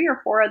like 3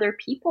 or 4 other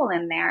people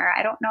in there.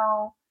 I don't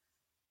know.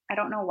 I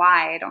don't know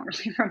why. I don't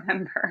really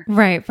remember.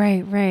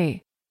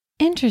 Right.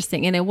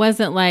 Interesting. And it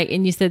wasn't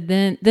and you said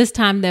then this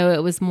time though,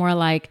 it was more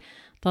like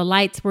the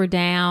lights were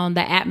down,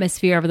 the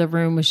atmosphere of the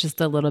room was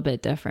just a little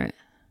bit different.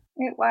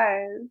 It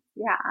was,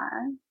 yeah.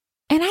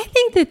 And I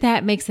think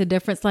that makes a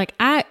difference. Like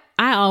I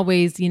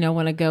always,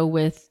 want to go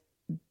with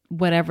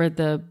whatever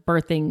the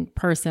birthing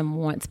person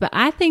wants, but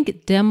I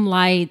think dim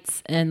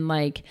lights and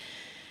like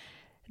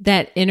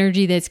that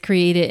energy that's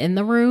created in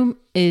the room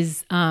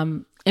is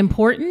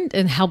important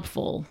and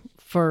helpful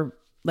for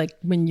like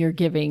when you're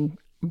giving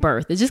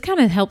birth. It just kind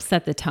of helps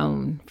set the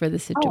tone for the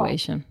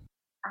situation.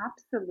 Oh,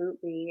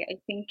 absolutely. I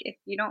think if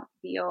you don't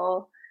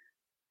feel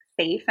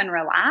safe and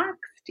relaxed,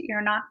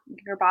 your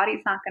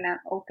body's not going to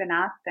open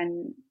up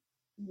and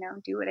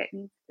do what it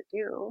needs to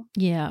do.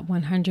 Yeah,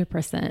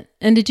 100%.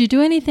 And did you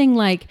do anything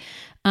like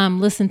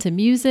listen to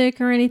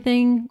music or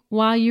anything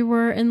while you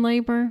were in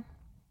labor?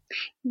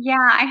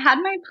 Yeah, I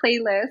had my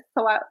playlist.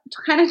 So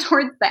kind of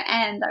towards the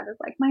end, I was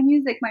like, my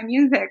music. I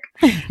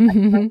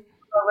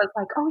was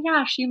like, oh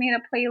yeah, she made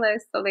a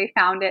playlist. So they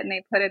found it and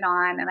they put it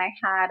on. And I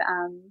had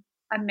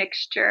a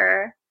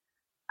mixture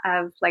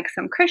of like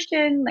some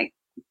Christian, like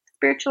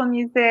spiritual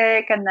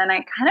music. And then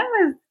I kind of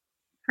was,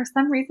 for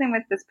some reason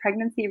with this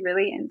pregnancy,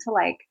 really into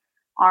like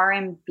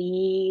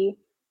R&B,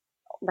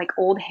 like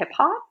old hip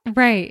hop.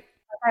 Right.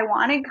 I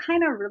wanted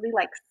kind of really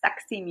like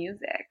sexy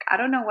music. I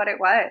don't know what it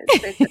was.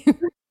 It's just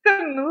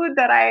the mood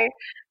that I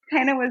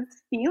kind of was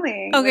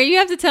feeling. Okay, you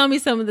have to tell me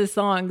some of the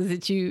songs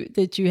that you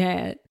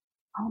had.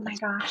 Oh my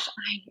gosh,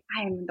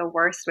 I'm the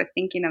worst with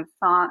thinking of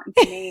songs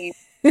names.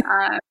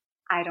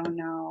 I don't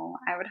know.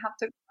 I would have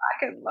to go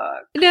back and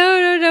look.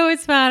 No,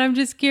 it's fine. I'm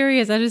just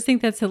curious. I just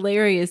think that's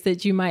hilarious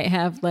that you might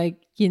have like,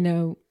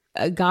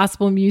 a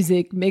gospel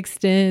music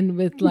mixed in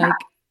with like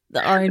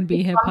the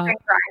R&B hip hop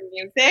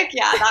music.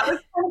 Yeah, that was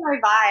kind of my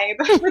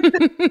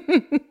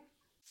vibe.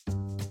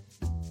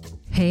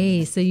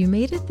 Hey, so you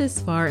made it this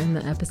far in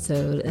the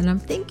episode, and I'm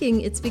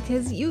thinking it's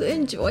because you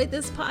enjoyed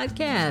this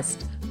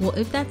podcast. Well,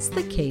 if that's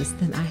the case,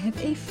 then I have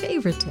a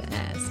favor to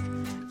ask.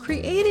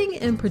 Creating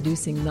and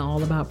producing the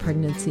All About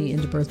Pregnancy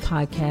and Birth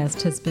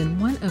podcast has been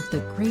one of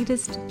the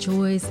greatest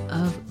joys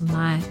of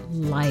my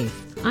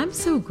life. I'm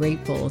so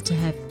grateful to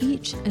have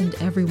each and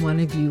every one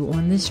of you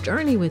on this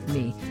journey with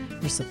me.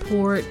 Your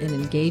support and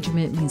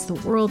engagement means the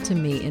world to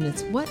me, and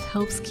it's what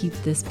helps keep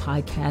this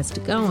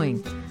podcast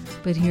going.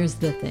 But here's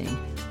the thing.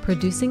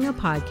 Producing a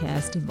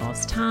podcast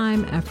involves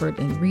time, effort,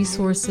 and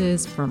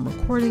resources, from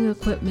recording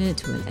equipment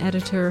to an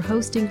editor,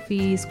 hosting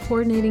fees,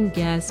 coordinating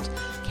guests,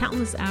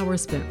 countless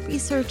hours spent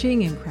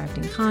researching and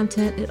crafting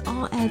content. It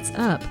all adds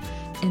up,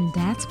 and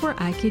that's where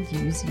I could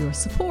use your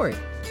support.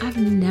 I've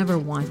never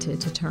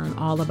wanted to turn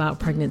All About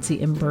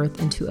Pregnancy and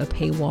Birth into a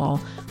paywall.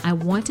 I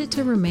want it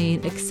to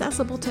remain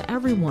accessible to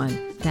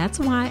everyone. That's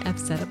why I've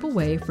set up a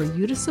way for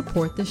you to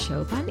support the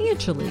show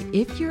financially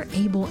if you're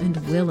able and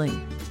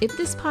willing. If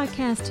this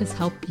podcast has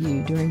helped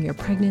you during your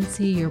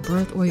pregnancy, your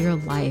birth, or your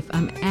life,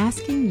 I'm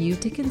asking you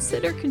to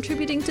consider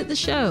contributing to the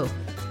show.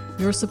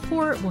 Your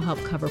support will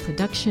help cover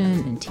production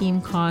and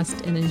team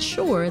costs and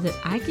ensure that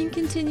I can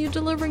continue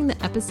delivering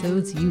the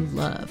episodes you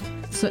love.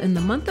 So in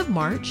the month of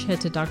March, head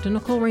to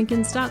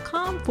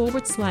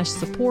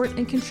drnicolerankins.com/support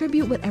and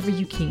contribute whatever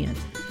you can.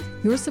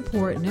 Your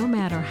support, no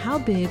matter how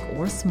big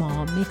or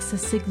small, makes a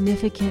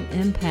significant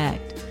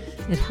impact.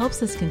 It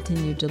helps us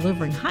continue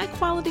delivering high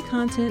quality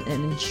content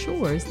and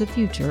ensures the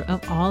future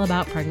of All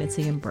About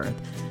Pregnancy and Birth.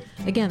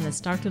 Again,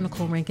 that's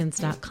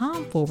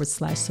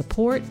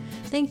drnicolerankins.com/support.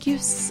 Thank you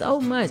so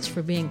much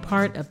for being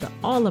part of the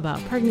All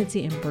About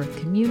Pregnancy and Birth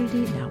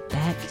community. Now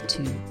back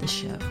to the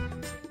show.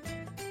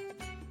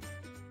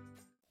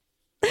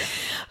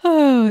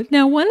 Oh,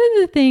 now one of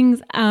the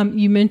things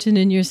you mentioned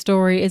in your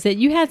story is that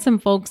you had some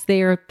folks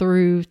there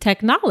through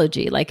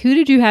technology. Like, who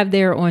did you have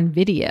there on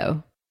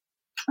video?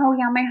 Oh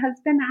yeah, my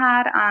husband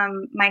had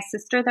my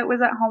sister that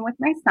was at home with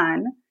my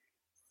son.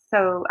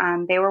 So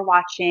they were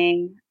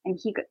watching, and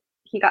he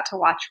got to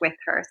watch with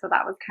her. So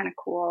that was kind of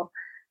cool.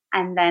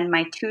 And then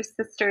my two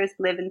sisters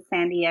live in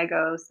San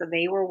Diego, so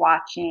they were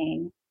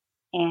watching,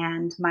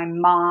 and my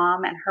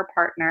mom and her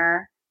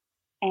partner,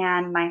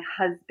 and my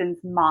husband's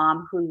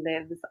mom, who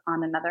lives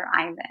on another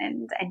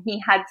island. And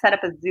he had set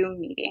up a Zoom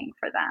meeting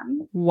for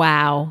them.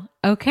 Wow.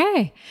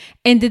 Okay.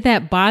 And did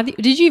that bother you?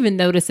 Did you even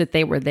notice that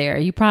they were there?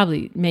 You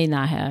probably may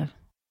not have.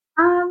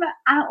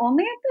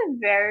 Only at the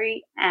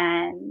very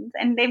end,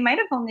 and they might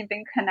have only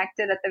been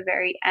connected at the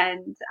very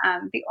end.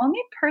 The only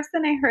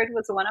person I heard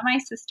was one of my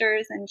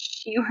sisters, and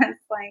she was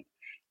like,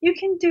 "You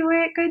can do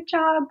it. Good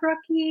job,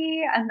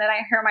 Brookie." And then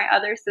I heard my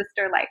other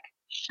sister like,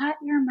 "Shut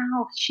your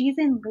mouth. She's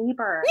in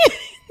labor."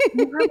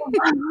 Leave her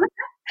alone.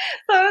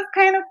 So it was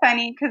kind of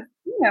funny because,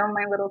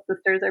 my little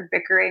sisters are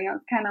bickering. I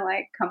was kind of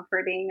like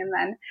comforting. And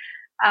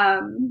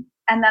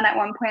then at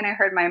one point I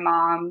heard my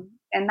mom,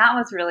 and that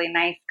was really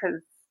nice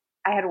because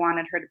I had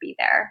wanted her to be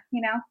there.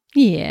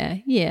 Yeah.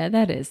 Yeah.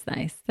 That is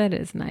nice. That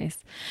is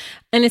nice.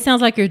 And it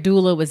sounds like your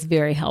doula was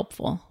very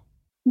helpful.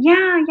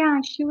 Yeah,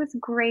 she was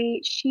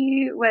great.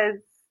 She was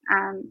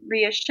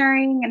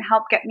reassuring and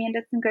helped get me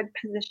into some good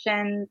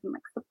positions and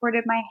like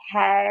supported my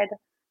head.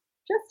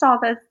 Just all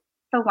the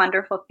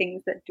wonderful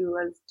things that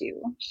doulas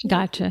do.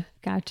 Gotcha.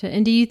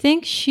 And do you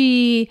think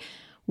she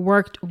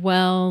worked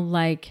well?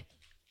 Like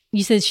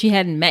you said, she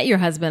hadn't met your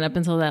husband up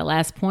until that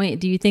last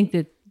point. Do you think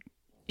that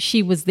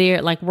she was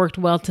there, like worked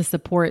well to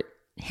support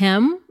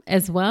him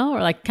as well,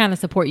 or like kind of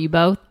support you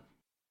both?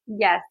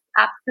 Yes,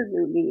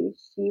 absolutely.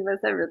 She was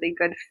a really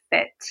good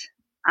fit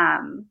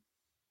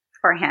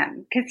for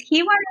him because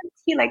he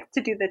likes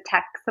to do the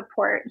tech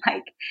support.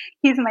 Like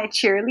he's my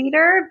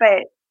cheerleader,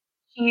 but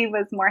he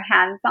was more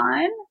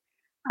hands-on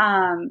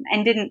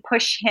and didn't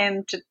push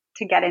him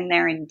to get in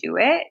there and do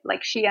it.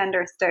 Like she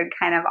understood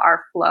kind of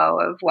our flow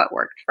of what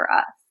worked for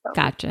us. So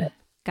Gotcha.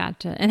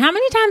 And how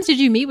many times did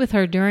you meet with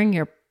her during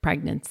your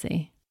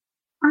pregnancy?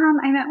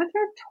 I met with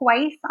her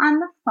twice on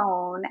the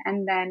phone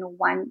and then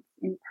once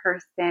in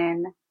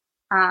person.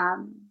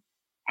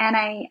 And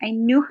I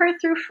knew her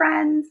through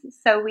friends,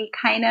 so we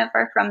kind of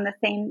are from the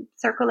same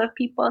circle of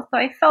people. So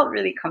I felt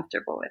really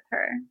comfortable with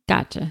her.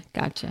 Gotcha.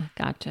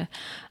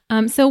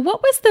 So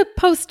what was the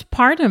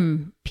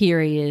postpartum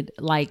period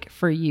like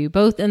for you,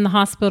 both in the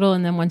hospital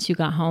and then once you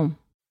got home?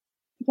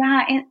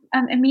 Yeah,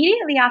 and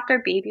immediately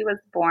after baby was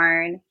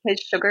born, his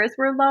sugars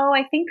were low,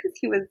 I think because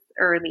he was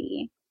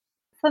early.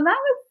 So that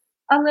was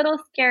a little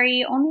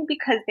scary only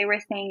because they were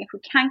saying if we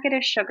can't get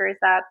his sugars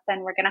up, then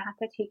we're going to have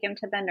to take him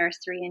to the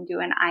nursery and do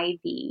an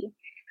IV.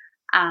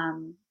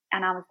 And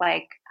I was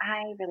like,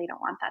 I really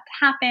don't want that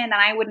to happen. And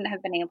I wouldn't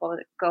have been able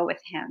to go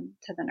with him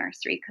to the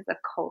nursery because of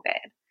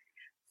COVID.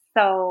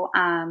 So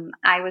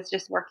I was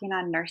just working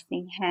on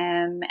nursing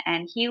him,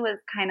 and he was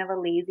kind of a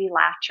lazy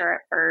latcher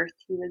at first.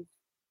 He was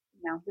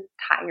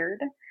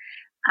tired.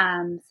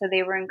 So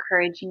they were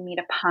encouraging me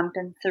to pump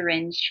and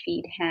syringe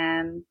feed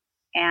him.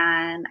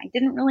 And I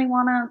didn't really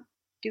want to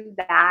do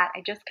that.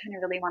 I just kind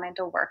of really wanted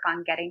to work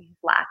on getting his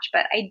latch.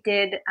 But I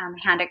did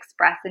hand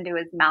express into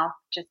his mouth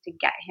just to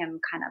get him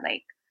kind of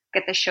like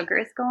get the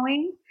sugars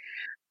going.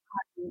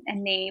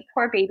 And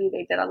poor baby,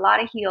 they did a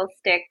lot of heel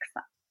sticks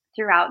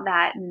throughout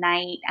that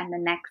night and the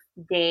next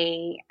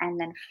day. And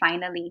then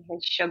finally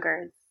his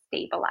sugars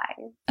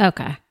stabilized.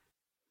 Okay.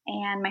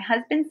 And my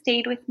husband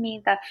stayed with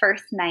me the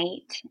first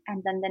night.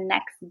 And then the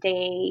next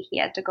day he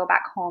had to go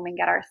back home and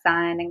get our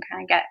son and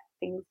kind of get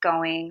things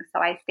going. So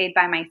I stayed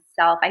by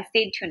myself. I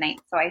stayed 2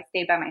 nights. So I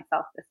stayed by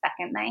myself the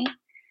second night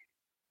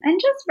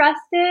and just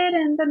rested.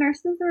 And the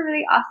nurses were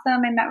really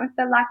awesome. I met with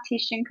the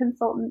lactation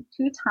consultant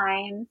 2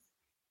 times,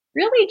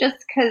 really just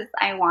because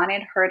I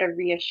wanted her to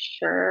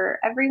reassure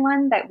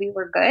everyone that we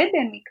were good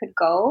and we could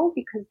go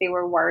because they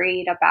were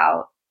worried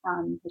about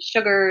his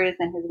sugars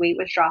and his weight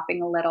was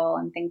dropping a little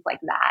and things like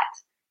that.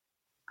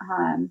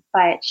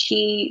 But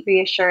she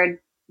reassured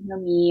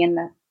me and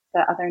the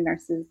other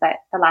nurses that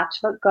the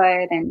latch looked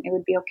good and it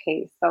would be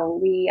okay. So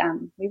we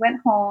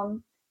went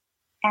home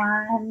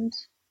and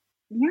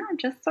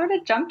just sort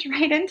of jumped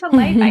right into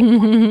life.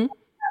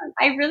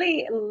 I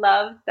really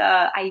love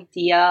the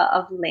idea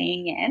of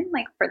laying in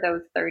like for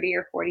those 30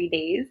 or 40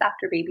 days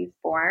after baby's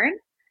born.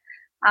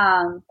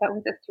 But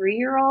with a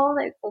 3-year-old,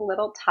 it's a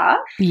little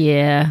tough.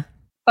 Yeah.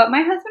 But my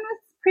husband was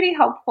pretty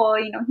helpful.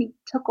 He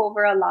took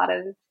over a lot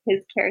of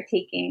his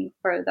caretaking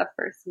for the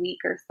first week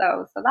or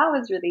so. So that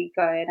was really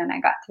good. And I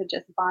got to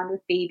just bond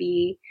with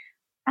baby.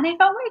 And I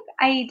felt like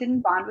I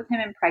didn't bond with him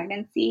in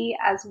pregnancy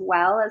as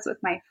well as with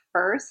my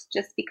first,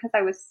 just because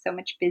I was so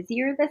much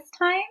busier this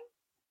time.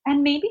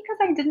 And maybe because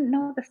I didn't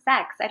know the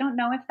sex. I don't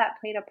know if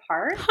that played a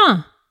part.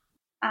 Huh.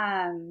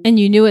 And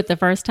you knew it the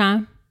first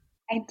time?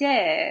 I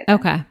did.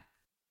 Okay.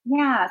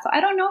 Yeah. So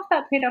I don't know if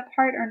that played a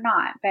part or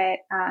not. But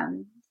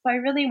so I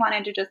really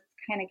wanted to just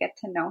kind of get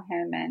to know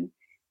him and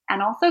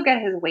also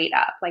get his weight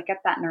up, like get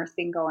that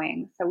nursing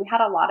going. So we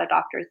had a lot of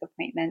doctor's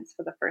appointments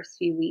for the first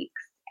few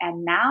weeks.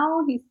 And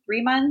now he's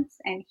 3 months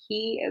and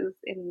he is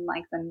in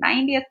like the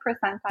 90th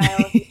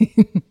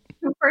percentile.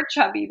 Super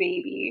chubby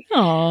baby.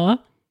 Aw.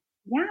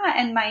 Yeah,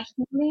 and my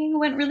healing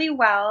went really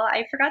well.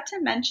 I forgot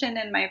to mention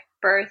in my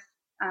birth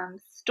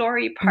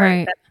story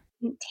part that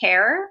didn't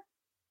tear.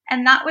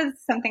 And that was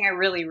something I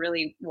really,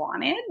 really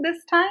wanted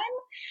this time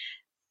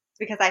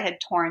because I had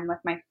torn with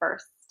my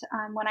first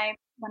when I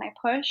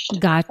pushed.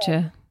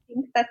 Gotcha. So I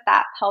think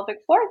that pelvic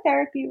floor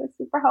therapy was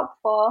super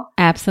helpful.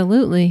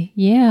 Absolutely.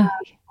 Yeah.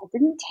 I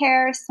didn't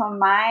tear, so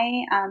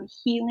my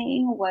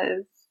healing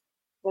was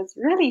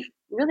really,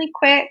 really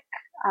quick.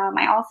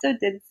 I also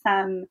did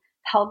some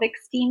pelvic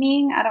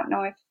steaming. I don't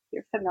know if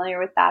you're familiar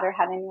with that or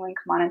had anyone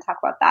come on and talk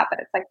about that, but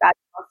it's like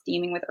vaginal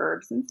steaming with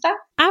herbs and stuff.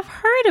 I've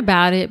heard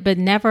about it, but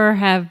never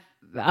have,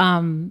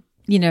 don't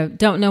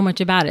know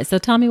much about it. So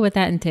tell me what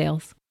that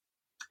entails.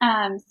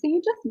 So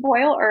you just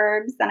boil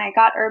herbs, and I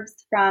got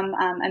herbs from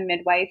a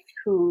midwife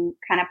who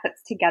kind of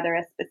puts together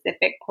a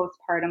specific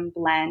postpartum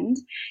blend.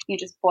 You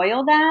just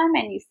boil them,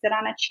 and you sit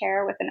on a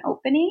chair with an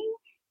opening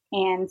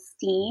and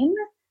steam.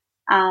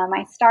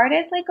 I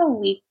started like a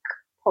week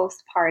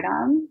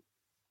postpartum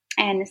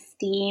and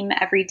steam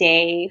every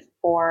day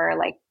for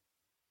like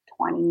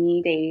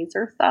 20 days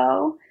or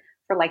so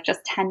for like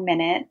just 10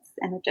 minutes.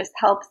 And it just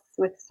helps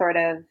with sort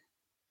of,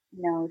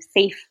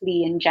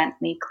 safely and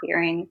gently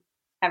clearing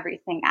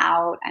everything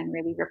out and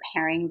really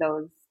repairing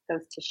those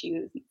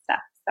tissues and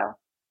stuff. So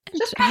it's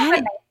just kind of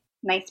a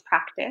nice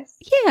practice.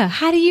 Yeah.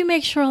 How do you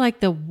make sure I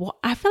feel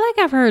like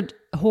I've heard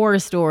horror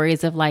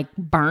stories of like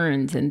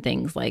burns and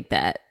things like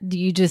that. Do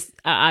you just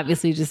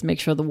obviously just make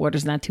sure the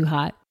water's not too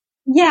hot?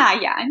 Yeah.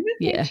 And just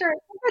make sure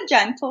it's a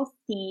gentle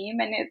steam,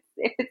 and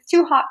if it's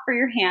too hot for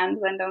your hands,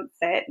 then don't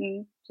sit,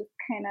 and just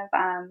kind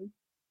of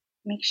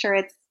make sure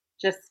it's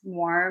just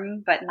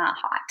warm but not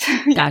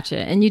hot. Gotcha.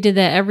 And you did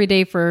that every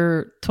day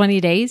for 20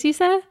 days, you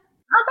said?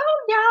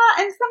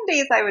 Yeah, and some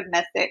days I would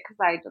miss it because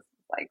I just was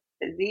like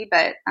busy,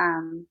 but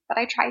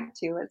I tried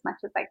to as much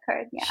as I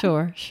could. Yeah.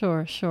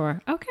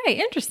 Sure. Okay,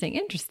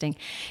 interesting.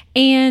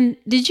 And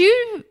did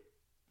you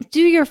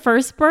do your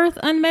first birth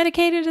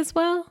unmedicated as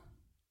well?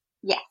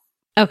 Yes.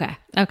 Okay.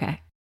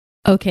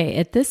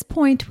 At this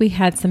point, we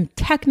had some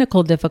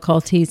technical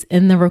difficulties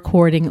in the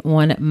recording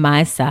on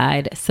my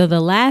side, so the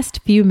last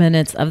few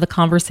minutes of the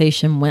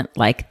conversation went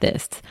like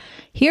this.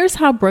 Here's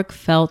how Brooke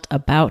felt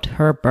about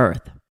her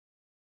birth.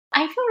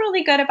 I feel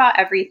really good about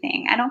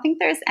everything. I don't think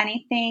there's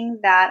anything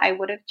that I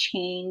would have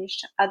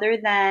changed other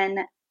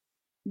than,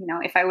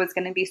 if I was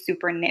going to be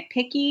super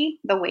nitpicky,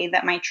 the way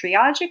that my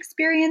triage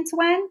experience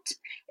went,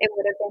 it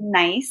would have been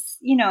nice,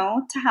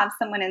 to have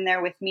someone in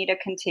there with me to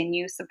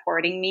continue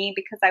supporting me,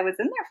 because I was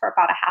in there for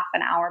about a half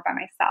an hour by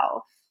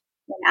myself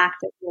in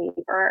active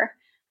labor.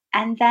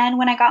 And then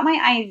when I got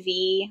my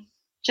IV,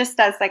 just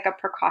as like a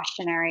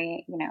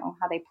precautionary,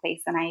 how they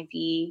place an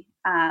IV,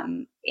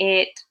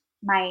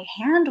 my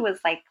hand was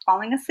like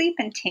falling asleep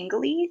and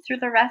tingly through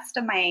the rest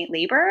of my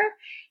labor.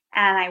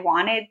 And I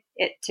wanted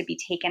it to be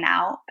taken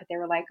out, but they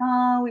were like,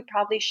 oh, we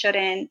probably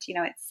shouldn't,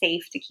 it's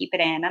safe to keep it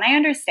in. And I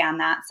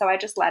understand that. So I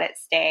just let it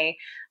stay.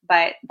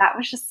 But it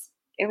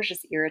was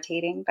just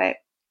irritating, but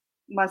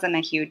wasn't a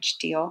huge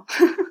deal.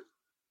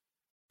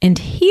 And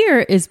here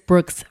is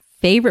Brooke's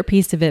favorite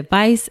piece of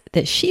advice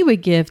that she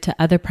would give to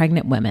other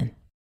pregnant women.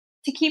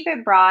 To keep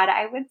it broad,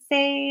 I would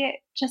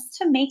say just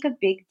to make a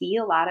big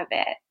deal out of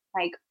it.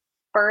 Like,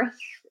 birth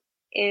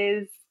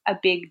is a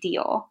big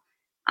deal.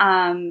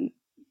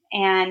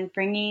 And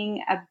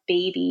bringing a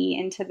baby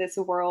into this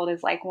world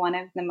is like one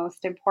of the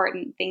most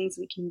important things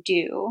we can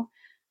do.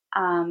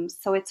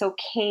 So it's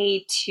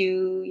okay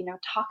to,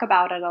 talk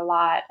about it a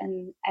lot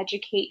and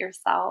educate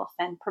yourself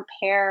and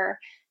prepare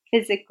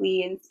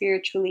physically and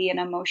spiritually and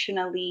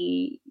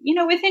emotionally,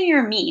 within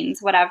your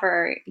means,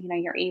 whatever,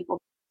 you're able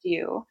to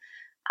do.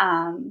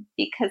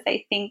 Because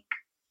I think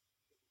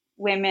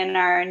women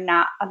are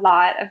not a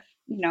lot of,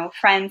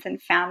 friends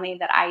and family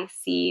that I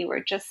see,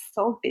 we're just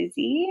so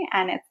busy,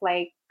 and it's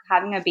like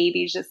having a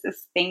baby is just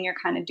this thing you're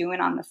kind of doing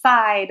on the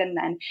side, and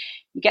then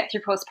you get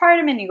through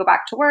postpartum and you go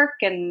back to work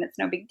and it's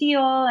no big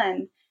deal.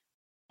 And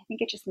I think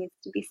it just needs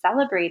to be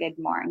celebrated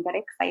more and get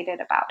excited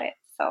about it.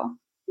 So,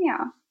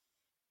 yeah.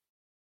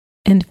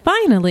 And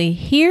finally,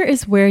 here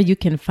is where you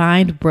can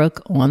find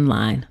Brooke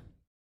online.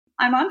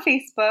 I'm on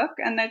Facebook,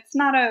 and it's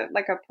not a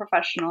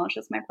professional, it's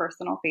just my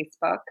personal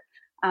Facebook,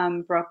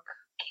 Brooke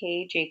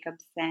K.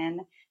 Jacobson.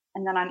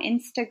 And then on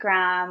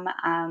Instagram,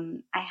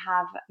 I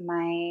have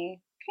my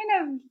kind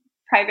of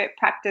private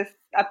practice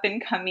up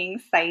and coming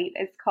site.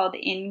 It's called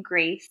In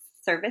Grace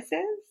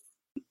Services.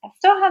 I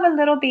still have a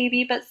little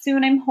baby, but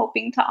soon I'm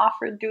hoping to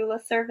offer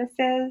doula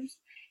services.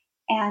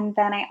 And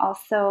then I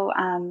also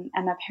am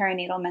a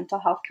perinatal mental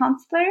health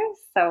counselor.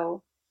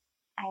 So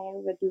I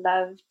would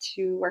love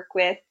to work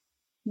with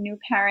new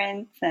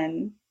parents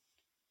and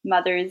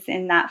mothers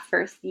in that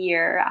first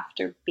year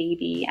after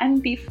baby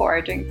and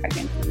before during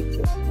pregnancy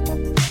too.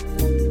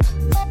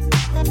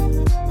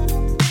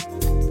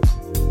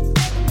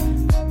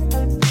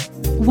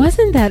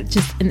 Wasn't that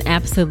just an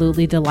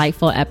absolutely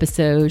delightful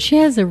episode? She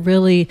has a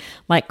really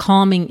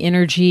calming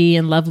energy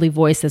and lovely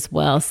voice as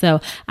well. So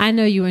I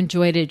know you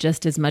enjoyed it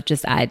just as much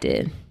as I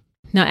did.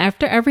 Now,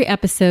 after every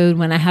episode,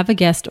 when I have a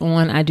guest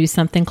on, I do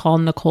something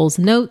called Nicole's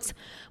Notes,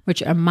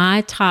 which are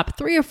my top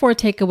 3 or 4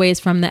 takeaways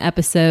from the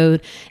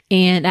episode.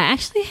 And I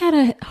actually had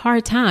a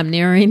hard time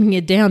narrowing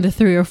it down to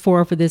 3 or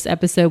 4 for this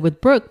episode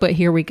with Brooke, but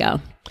here we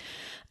go.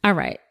 All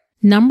right.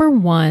 Number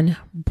 1,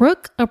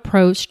 Brooke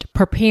approached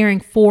preparing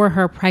for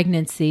her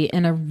pregnancy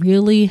in a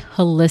really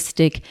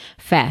holistic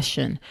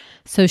fashion.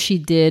 So she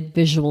did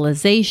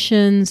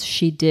visualizations,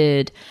 she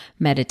did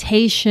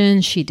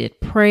meditation, she did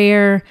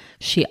prayer.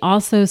 She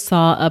also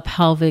saw a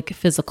pelvic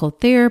physical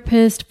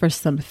therapist for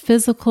some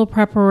physical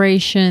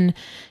preparation.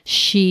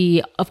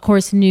 She, of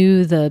course,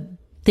 knew the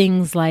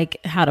things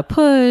like how to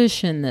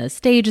push and the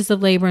stages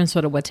of labor and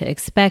sort of what to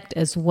expect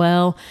as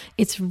well.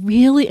 It's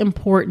really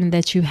important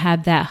that you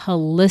have that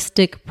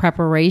holistic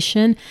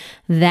preparation.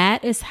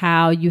 That is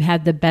how you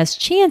have the best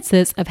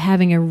chances of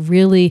having a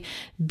really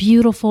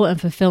beautiful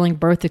and fulfilling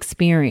birth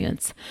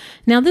experience.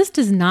 Now, this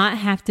does not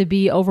have to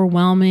be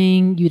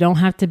overwhelming. You don't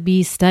have to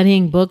be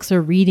studying books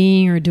or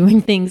reading or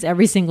doing things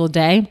every single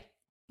day.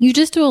 You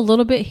just do a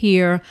little bit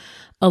here,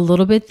 a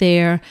little bit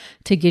there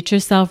to get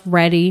yourself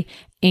ready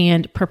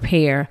and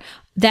prepare.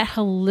 That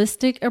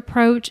holistic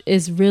approach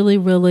is really,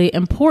 really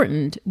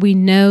important. We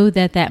know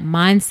that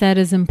mindset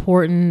is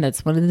important.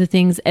 That's one of the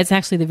things, it's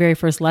actually the very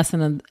first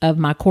lesson of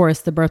my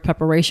course, the birth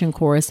preparation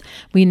course.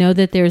 We know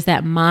that there's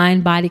that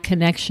mind-body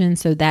connection.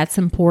 So that's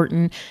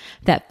important.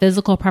 That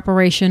physical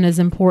preparation is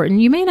important.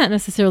 You may not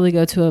necessarily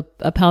go to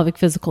a pelvic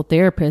physical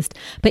therapist,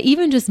 but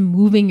even just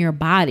moving your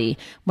body,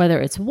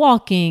 whether it's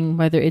walking,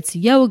 whether it's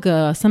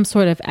yoga, some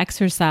sort of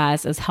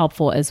exercise is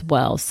helpful as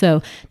well.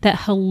 So that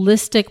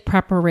holistic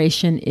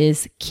preparation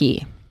is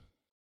key.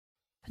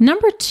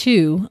 Number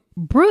 2,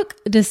 Brooke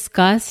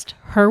discussed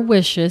her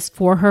wishes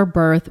for her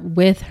birth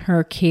with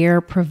her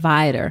care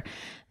provider.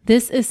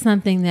 This is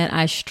something that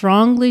I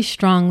strongly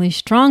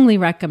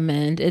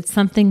recommend. It's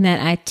something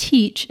that I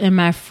teach in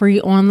my free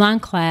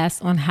online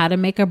class on how to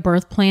make a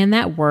birth plan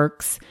that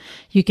works.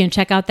 You can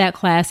check out that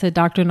class at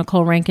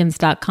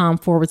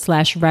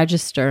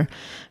drnicolerankins.com/register.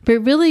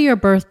 But really your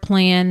birth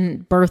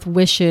plan, birth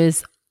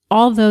wishes,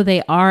 although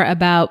they are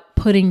about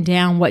putting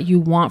down what you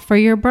want for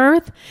your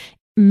birth,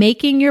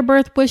 making your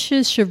birth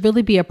wishes should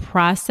really be a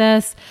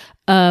process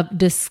of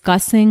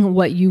discussing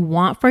what you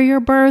want for your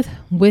birth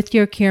with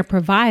your care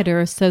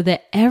provider so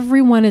that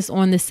everyone is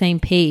on the same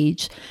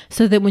page,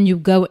 so that when you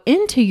go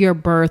into your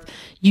birth,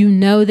 you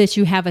know that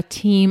you have a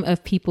team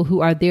of people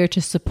who are there to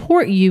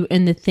support you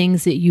in the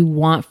things that you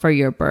want for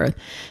your birth.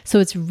 So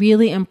it's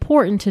really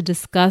important to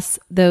discuss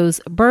those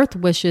birth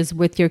wishes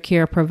with your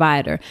care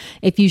provider.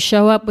 If you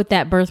show up with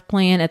that birth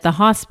plan at the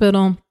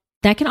hospital,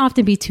 that can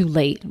often be too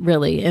late,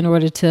 really, in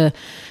order to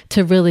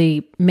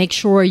really make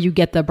sure you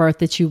get the birth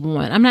that you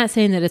want. I'm not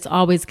saying that it's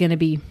always going to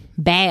be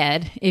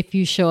bad if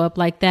you show up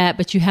like that,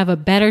 but you have a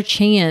better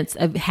chance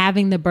of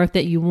having the birth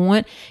that you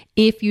want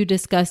if you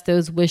discuss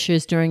those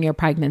wishes during your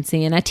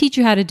pregnancy. And I teach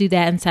you how to do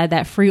that inside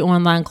that free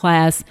online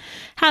class,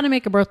 How to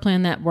Make a Birth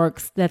Plan That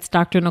Works. That's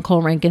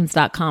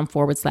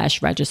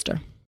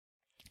drnicolerankins.com/register.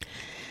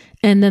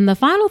 And then the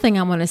final thing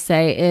I want to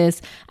say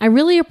is I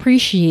really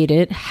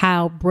appreciated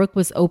how Brooke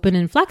was open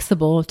and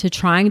flexible to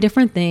trying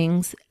different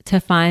things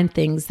to find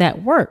things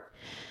that work.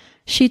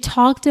 She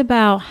talked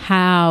about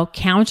how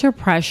counter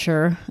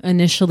pressure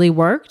initially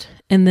worked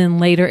and then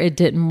later it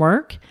didn't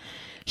work.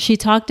 She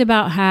talked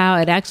about how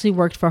it actually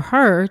worked for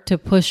her to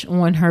push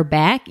on her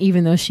back,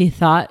 even though she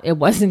thought it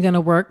wasn't going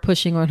to work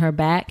pushing on her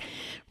back.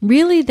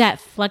 Really, that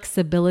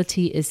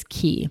flexibility is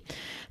key.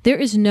 There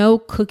is no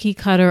cookie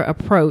cutter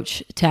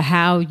approach to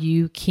how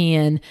you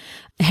can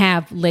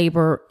have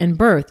labor and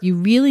birth. You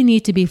really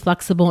need to be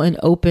flexible and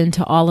open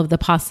to all of the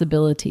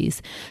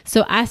possibilities.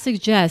 So I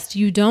suggest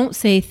you don't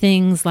say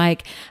things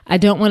like, I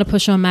don't want to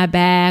push on my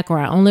back, or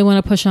I only want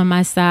to push on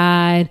my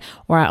side,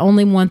 or I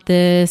only want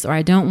this, or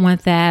I don't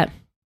want that.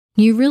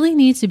 You really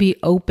need to be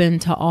open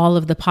to all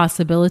of the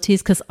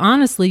possibilities, because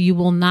honestly, you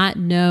will not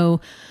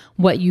know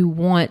what you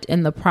want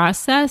in the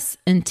process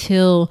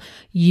until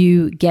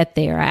you get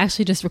there. I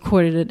actually just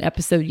recorded an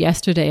episode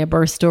yesterday, a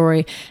birth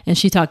story, and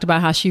she talked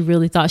about how she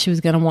really thought she was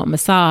going to want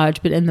massage,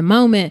 but in the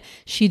moment,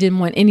 she didn't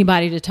want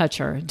anybody to touch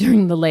her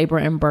during the labor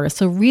and birth.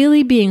 So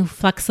really being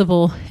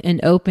flexible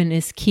and open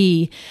is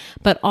key,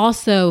 but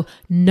also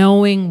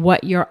knowing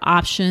what your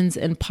options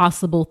and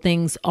possible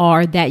things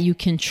are that you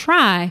can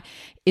try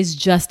is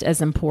just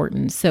as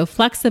important. So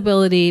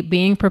flexibility,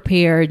 being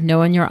prepared,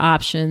 knowing your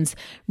options,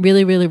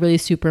 really, really, really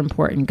super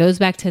important. Goes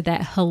back to that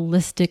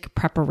holistic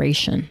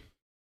preparation.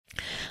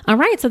 All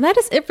right, so that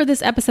is it for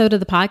this episode of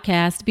the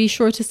podcast. Be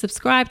sure to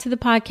subscribe to the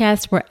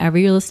podcast wherever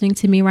you're listening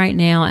to me right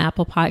now,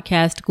 Apple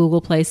Podcast,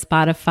 Google Play,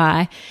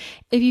 Spotify.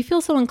 If you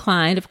feel so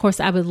inclined, of course,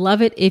 I would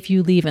love it if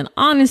you leave an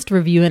honest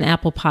review in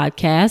Apple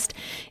Podcast.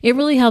 It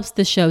really helps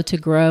the show to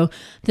grow.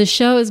 The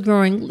show is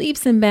growing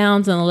leaps and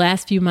bounds in the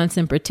last few months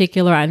in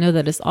particular. I know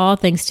that it's all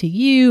thanks to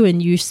you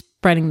and you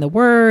spreading the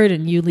word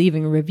and you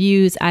leaving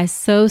reviews. I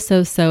so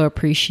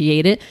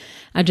appreciate it.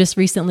 I just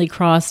recently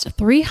crossed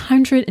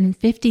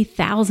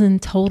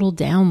 350,000 total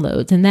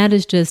downloads, and that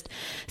is just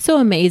so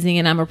amazing.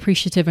 And I'm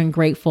appreciative and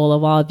grateful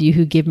of all of you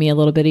who give me a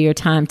little bit of your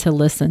time to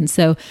listen.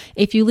 So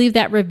if you leave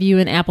that review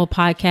in Apple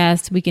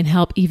Podcasts, we can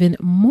help even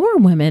more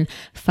women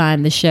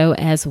find the show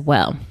as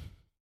well.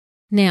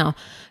 Now,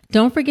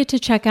 don't forget to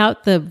check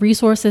out the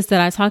resources that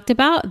I talked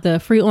about, the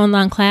free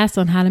online class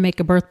on how to make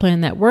a birth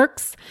plan that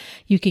works.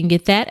 You can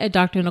get that at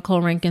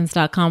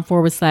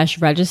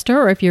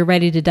drnicolerankins.com/register. Or if you're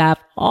ready to dive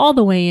all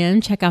the way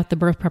in, check out the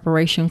birth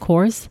preparation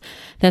course.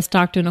 That's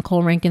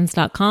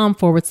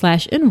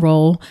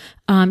drnicolerankins.com/enroll.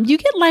 You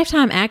get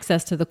lifetime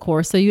access to the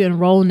course. So you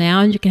enroll now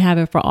and you can have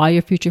it for all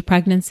your future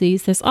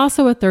pregnancies. There's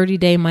also a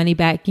 30-day money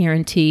back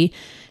guarantee.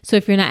 So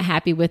if you're not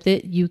happy with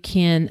it, you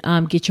can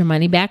get your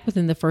money back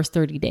within the first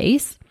 30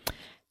 days.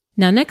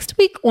 Now, next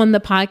week on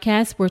the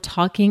podcast, we're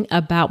talking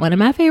about one of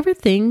my favorite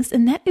things,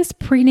 and that is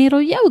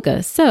prenatal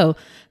yoga. So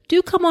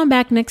do come on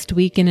back next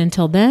week. And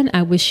until then,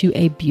 I wish you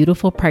a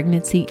beautiful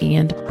pregnancy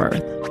and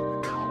birth.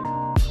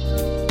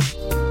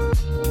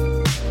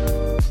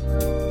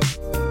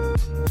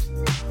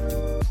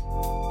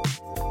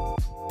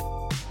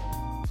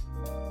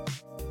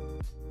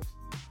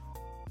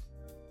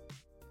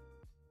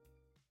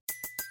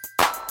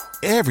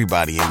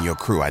 Everybody in your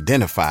crew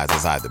identifies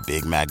as either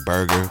Big Mac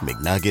Burger,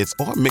 McNuggets,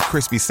 or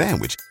McCrispy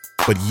Sandwich.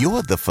 But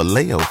you're the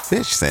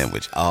Filet-O-Fish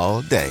Sandwich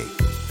all day.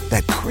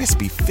 That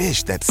crispy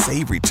fish, that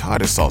savory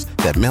tartar sauce,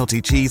 that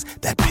melty cheese,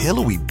 that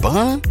pillowy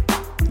bun.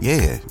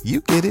 Yeah,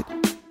 you get it.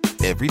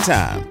 Every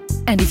time.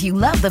 And if you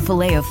love the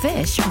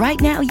Filet-O-Fish, right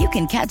now you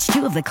can catch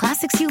two of the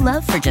classics you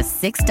love for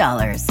just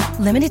 $6.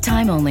 Limited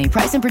time only.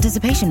 Price and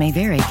participation may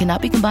vary.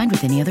 Cannot be combined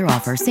with any other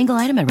offer. Single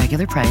item at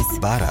regular price.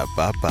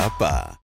 Ba-da-ba-ba-ba.